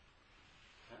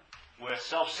 Where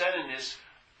self-centeredness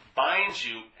binds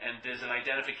you and there's an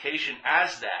identification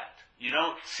as that. You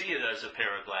don't see it as a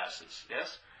pair of glasses,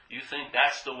 yes? You think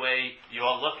that's the way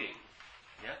you're looking,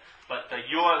 yeah? But the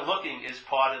you're looking is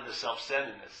part of the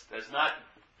self-centeredness. There's not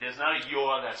a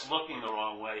you're that's looking the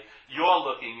wrong way. You're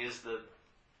looking is the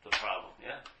problem,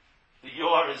 yeah? The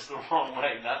you're is the wrong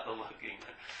way, not the looking.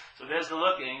 So there's the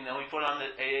looking, then we put on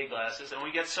the AA glasses and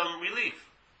we get some relief.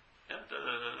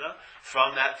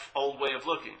 From that old way of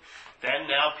looking. Then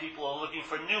now people are looking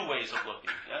for new ways of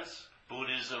looking, yes?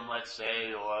 Buddhism, let's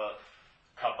say, or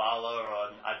Kabbalah,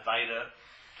 or Advaita.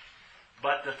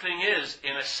 But the thing is,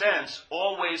 in a sense,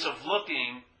 all ways of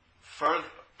looking further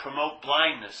promote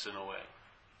blindness in a way.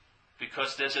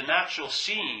 Because there's a natural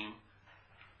seeing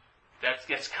that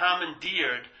gets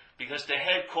commandeered because the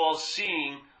head calls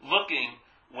seeing looking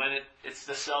when it's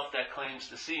the self that claims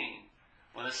the seeing.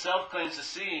 When the self claims the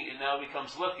seeing, it now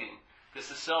becomes looking, because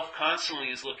the self constantly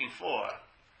is looking for.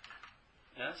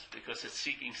 Yes? Because it's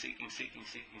seeking, incessantly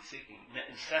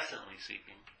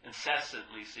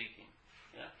seeking.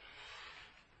 Yeah?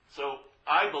 So,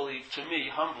 I believe, to me,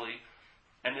 humbly,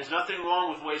 and there's nothing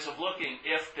wrong with ways of looking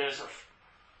if there's a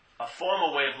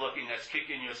formal way of looking that's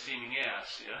kicking your seeming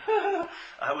ass. Yeah?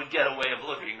 I would get a way of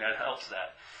looking that helps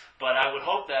that. But I would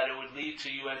hope that it would lead to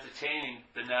you entertaining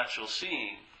the natural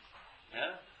seeing.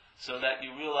 Yeah? So that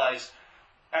you realize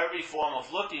every form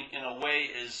of looking, in a way,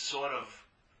 is sort of,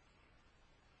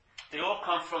 they all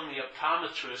come from the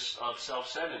optometrist of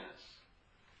self-centeredness,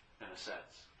 in a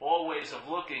sense. All ways of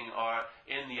looking are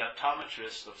in the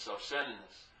optometrist of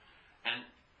self-centeredness. And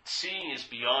seeing is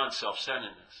beyond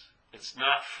self-centeredness. It's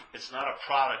not a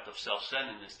product of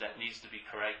self-centeredness that needs to be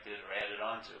corrected or added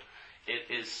onto. It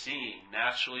is seeing,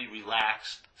 naturally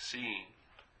relaxed seeing.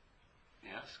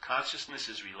 Yes? Consciousness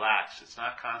is relaxed. It's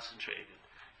not concentrated.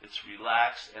 It's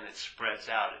relaxed and it spreads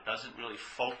out. It doesn't really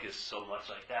focus so much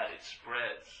like that. It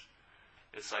spreads.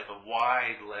 It's like a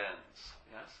wide lens.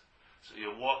 Yes? So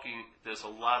you're walking, there's a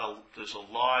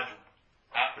large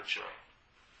aperture.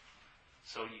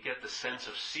 So you get the sense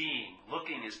of seeing.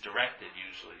 Looking is directed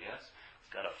usually, yes?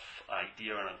 got a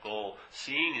idea and a goal.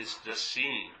 Seeing is just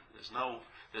seeing. There's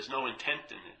no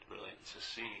intent in it, really. It's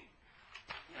just seeing.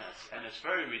 Yes, and it's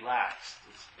very relaxed.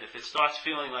 If it starts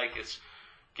feeling like it's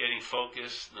getting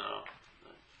focused, no,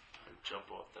 I'd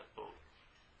jump off that boat.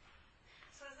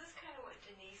 So is this kind of what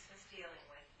Denise was dealing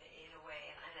with in a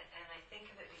way? And I think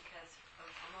of it because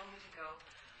a moment ago,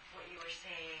 what you were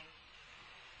saying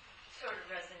sort of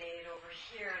resonated over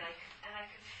here, and I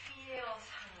could feel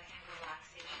kind of like a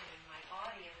relaxation in my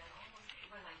body, and then almost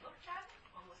when I looked at it,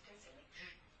 almost instantly,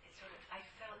 it sort of I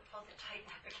felt it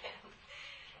tighten up again.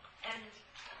 And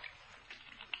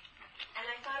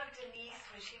I thought of Denise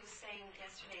when she was saying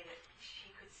yesterday that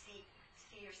she could see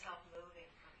herself moving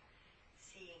from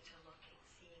seeing to looking.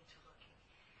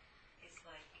 It's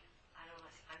like, I don't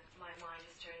know, my mind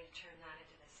is starting to turn that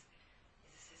into this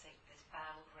like this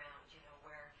battleground,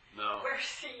 where we're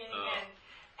seeing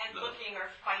and looking or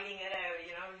fighting it out,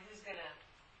 who's gonna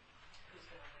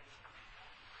win?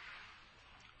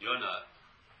 You're not,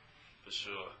 for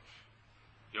sure.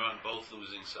 You're on both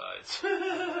losing sides.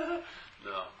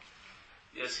 No.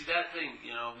 Yeah, see that thing,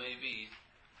 maybe,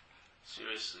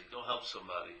 seriously, go help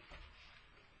somebody.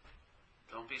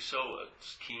 Don't be so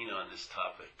keen on this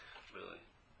topic, really.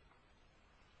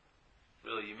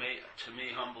 Really, you may, to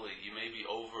me, humbly, you may be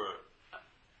over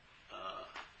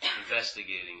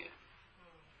investigating it.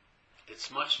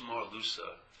 It's much more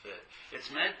looser fit.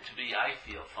 It's meant to be, I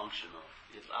feel, functional.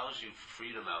 It allows you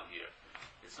freedom out here.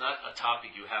 It's not a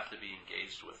topic you have to be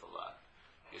engaged with a lot,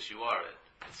 because you are it.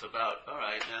 It's about, all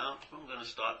right, now I'm going to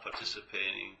start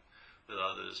participating with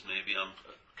others. Maybe I'm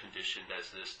conditioned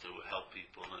as this to help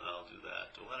people, and I'll do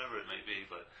that, or whatever it may be.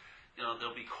 But,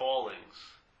 there'll be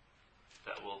callings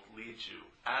that will lead you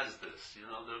as this.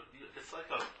 It's like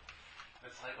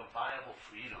a viable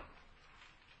freedom.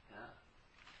 Yeah.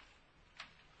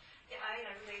 Yeah, I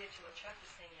related to what Chuck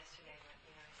was saying yesterday. But, he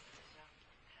said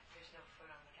there's no foot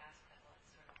on the gas pedal.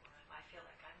 It's sort of where I feel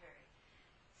like I'm very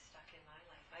stuck in my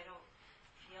life. I don't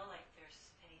feel like there's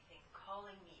anything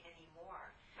calling me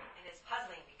anymore, and it's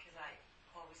puzzling because I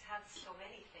always had so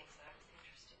many things that I was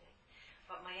interested in,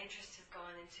 but my interest has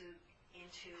gone into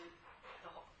the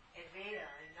whole Advaita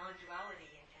and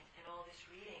non-duality and all this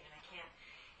reading, and I can't,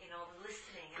 all the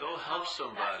listening. Go help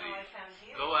somebody. That's how I found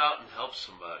you. Go out and help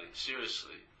somebody.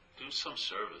 Seriously, do some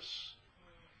service.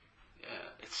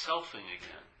 Yeah, it's selfing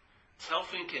again.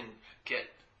 Selfing can get.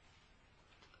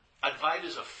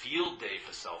 Advaita's a field day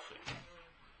for selfing.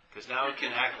 Because now it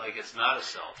can act like it's not a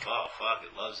self. Oh, fuck,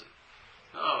 it loves it.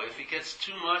 No, if it gets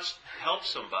too much, help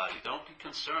somebody. Don't be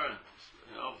concerned.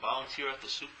 Volunteer at the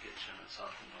soup kitchen or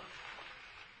something.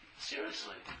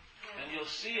 Seriously. And you'll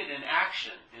see it in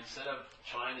action instead of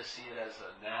trying to see it as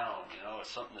a noun, or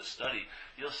something to study.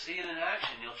 You'll see it in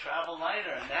action. You'll travel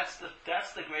lighter, and that's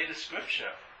the greatest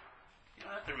scripture. You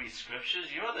don't have to read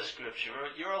scriptures. You're the scripture.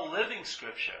 You're a living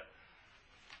scripture.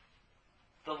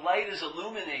 The light is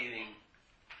illuminating.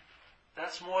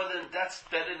 That's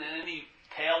better than any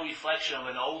pale reflection of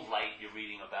an old light you're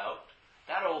reading about.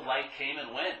 That old light came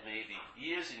and went, maybe,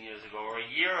 years and years ago, or a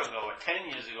year ago, or 10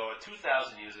 years ago, or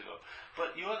 2,000 years ago.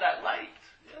 But you're that light.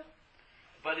 Yeah.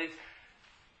 But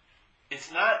it's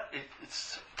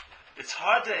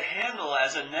hard to handle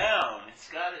as a noun. It's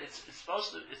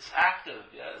active,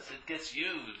 yes. It gets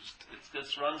used. It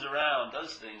just runs around,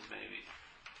 does things, maybe.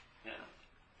 Yeah.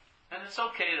 And it's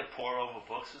okay to pore over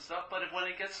books and stuff, but when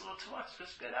it gets a little too much,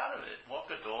 just get out of it.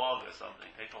 Walk a dog or something.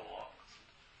 Take a walk.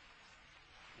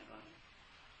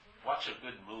 Watch a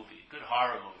good movie, good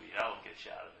horror movie. That will get you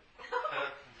out of it.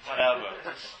 Whatever.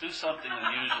 Just do something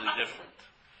unusually different.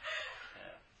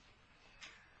 Yeah.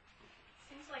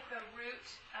 Seems like the root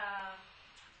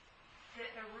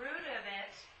of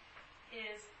it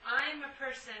is I'm a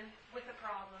person with a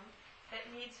problem that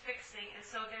needs fixing, and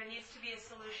so there needs to be a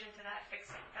solution to that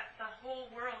fixing. That the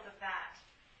whole world of that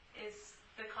is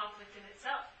the conflict in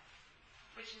itself,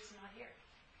 which is not here.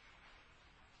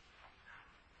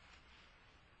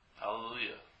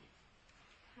 Hallelujah.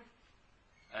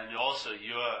 And also,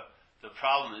 the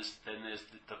problem is, then there's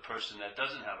the person that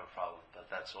doesn't have a problem, but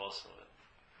that's also it.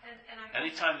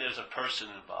 Anytime there's a person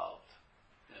involved.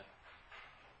 Yeah.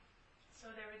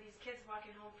 So there were these kids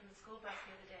walking home from the school bus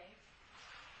the other day,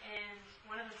 and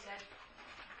one of them said,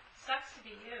 "Sucks to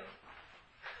be you."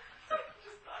 So I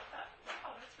just thought that,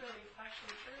 wow, that's really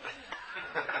actually true, isn't it?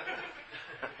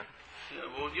 Yeah,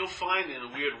 well, you'll find in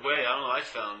a weird way, I don't know, I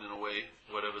found in a way,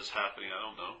 whatever's happening, I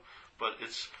don't know, but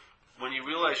it's, when you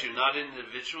realize you're not an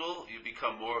individual, you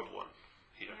become more of one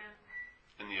here,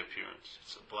 in the appearance.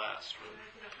 It's a blast, really.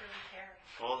 You don't really care.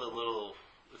 All the little,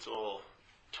 it's all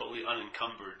totally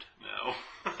unencumbered now.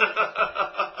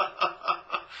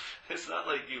 It's not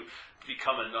like you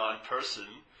become a non-person.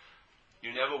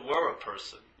 You never were a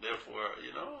person. Therefore,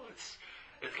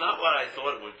 it's not what I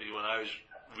thought it would be when I was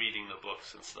reading the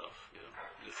books and stuff.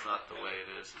 It's not the way it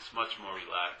is. It's much more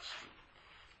relaxed and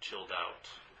chilled out.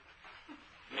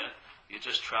 Yeah, you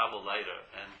just travel lighter,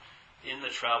 and in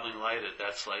the traveling lighter,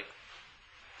 that's like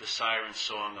the siren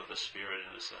song of the spirit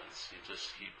in a sense. You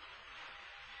just keep.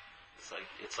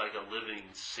 It's like a living,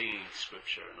 singing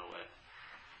scripture in a way.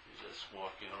 You're just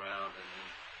walking around, and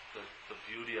then the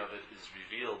beauty of it is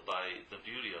revealed by the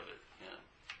beauty of it. Yeah,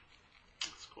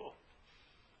 it's cool.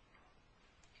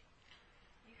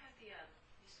 You had you're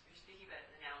speaking about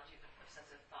an analogy of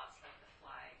obsessive thoughts like the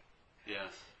fly.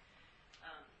 Yes.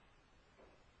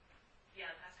 Yeah,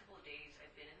 the past couple of days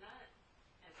I've been in that,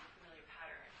 and it's a familiar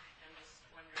pattern. I'm just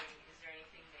wondering, is there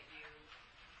anything that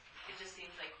it just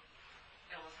seems like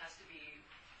it almost has to be,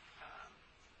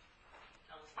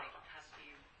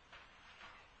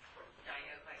 die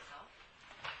out by itself?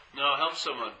 No, help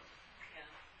someone. Yeah.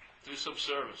 Do some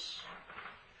service.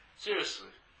 Seriously.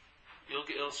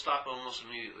 It'll stop almost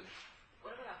immediately.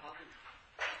 What about hobbies?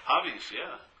 Hobbies,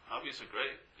 yeah. Hobbies are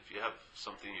great. If you have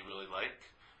something you really like,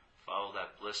 follow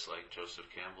that bliss like Joseph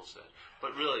Campbell said.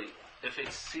 But really, if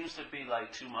it seems to be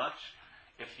like too much,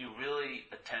 if you really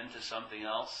attend to something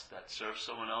else that serves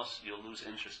someone else, you'll lose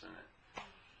interest in it.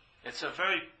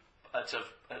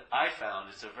 I found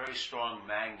it's a very strong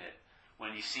magnet.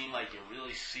 When you seem like you're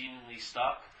really seemingly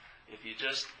stuck, if you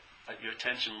just, your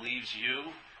attention leaves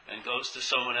you and goes to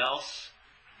someone else,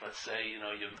 let's say,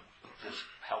 you're just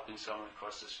helping someone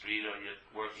across the street, or you're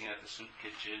working at the soup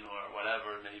kitchen, or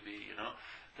whatever it may be,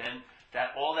 then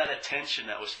all that attention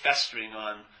that was festering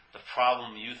on the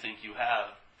problem you think you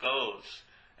have goes.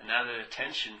 And now that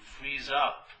attention frees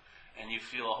up, and you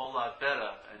feel a whole lot better,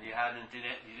 and you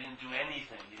didn't do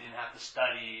anything. You didn't have to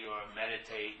study or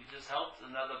meditate. You just helped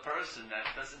another person that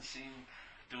doesn't seem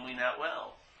doing that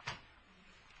well.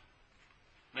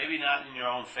 Maybe not in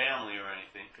your own family or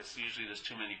anything, because usually there's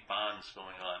too many bonds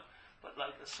going on. But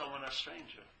like a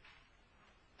stranger.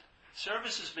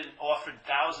 Service has been offered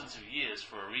thousands of years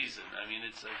for a reason. I mean,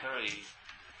 it's a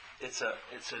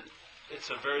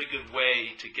very good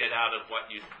way to get out of what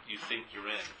you think you're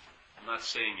in. I'm not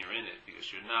saying you're in it,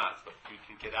 because you're not, but you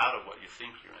can get out of what you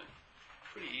think you're in.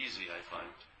 Pretty easy, I find.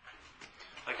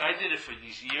 Like I did it for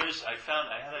these years. I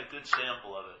had a good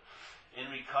sample of it.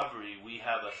 In recovery, we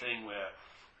have a thing where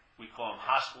we call them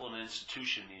hospital and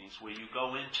institution meetings, where you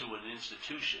go into an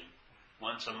institution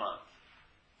once a month.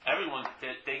 Everyone,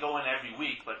 they go in every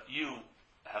week, but you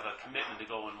have a commitment to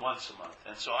go in once a month.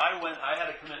 And so I had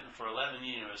a commitment for 11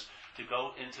 years to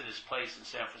go into this place in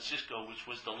San Francisco, which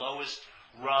was the lowest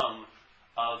rung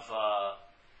of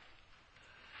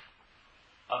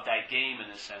that game in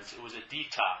a sense. It was a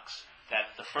detox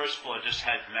that the first floor just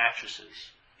had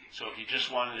mattresses. So if you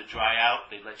just wanted to dry out,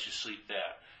 they'd let you sleep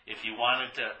there. If you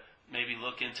wanted to maybe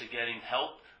look into getting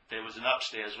help, there was an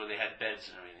upstairs where they had beds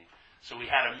and everything. So we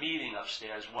had a meeting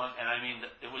upstairs,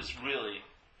 it was really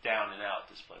down and out,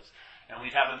 this place. And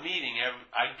we'd have a meeting,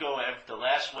 I'd go the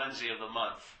last Wednesday of the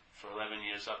month for 11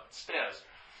 years upstairs.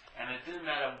 And it didn't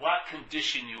matter what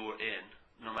condition you were in,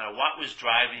 no matter what was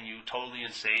driving you totally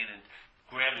insane and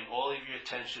grabbing all of your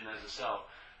attention as a self,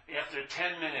 after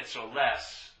 10 minutes or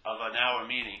less of an hour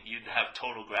meeting, you'd have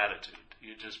total gratitude.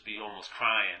 You'd just be almost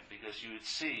crying, because you would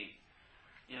see,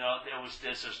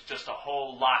 there's just a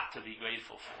whole lot to be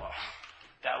grateful for.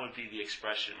 That would be the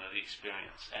expression of the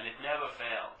experience. And it never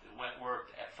failed. It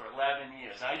worked for 11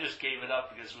 years. I just gave it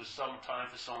up because it was some time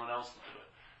for someone else to do it.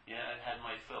 Yeah, I had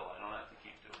my fill. I don't have to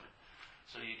keep doing it.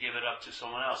 So you give it up to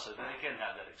someone else so they can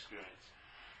have that experience.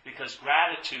 Because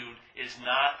gratitude is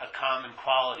not a common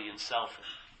quality in selfing.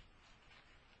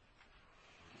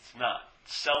 It's not.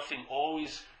 Selfing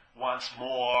always wants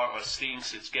more, or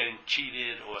thinks it's getting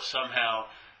cheated, or somehow,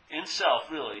 in self,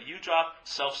 really, you drop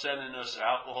self-centeredness or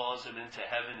alcoholism into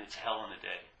heaven, it's hell in a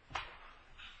day.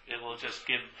 It will just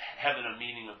give heaven a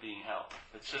meaning of being hell.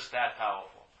 It's just that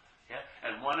powerful. Yeah?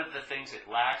 And one of the things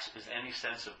it lacks is any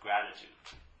sense of gratitude.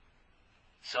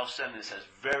 Self-centeredness has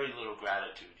very little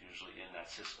gratitude usually in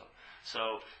that system.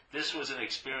 So this was an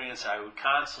experience I would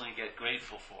constantly get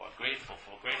grateful for.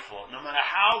 No matter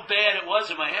how bad it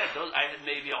was in my head. I had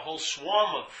maybe a whole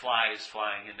swarm of flies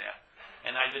flying in there.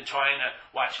 And I've been trying to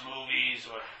watch movies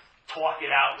or talk it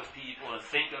out with people and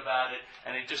think about it.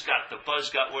 And the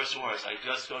buzz got worse and worse. I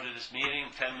just go to this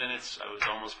meeting, 10 minutes, I was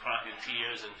almost crying in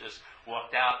tears and just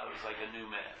walked out. I was like a new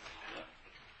man.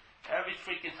 Every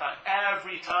freaking time.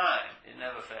 Every time. It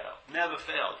never failed. Never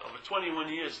failed. Over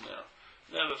 21 years now.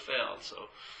 Never failed. So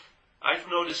I've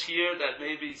noticed here that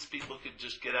maybe people could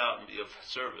just get out and be of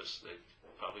service.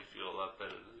 probably feel a lot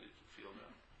better than you can feel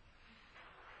now.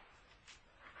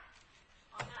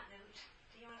 On that note,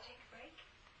 do you want to take a break?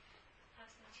 Have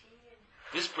some tea and...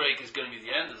 This break is going to be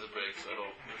the end of the break, so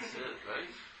that's it, right?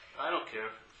 I don't care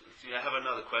if you have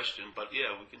another question, but yeah,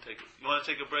 we can take it. You want to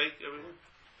take a break, everyone?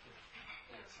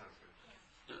 Yeah, sounds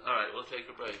good. All right, we'll take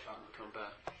a break. We'll come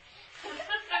back.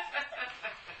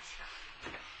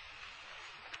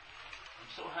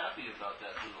 I'm so happy about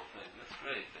that little thing. That's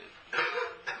great, Dave.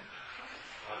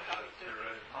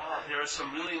 Oh, there is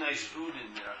some really nice food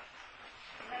in there.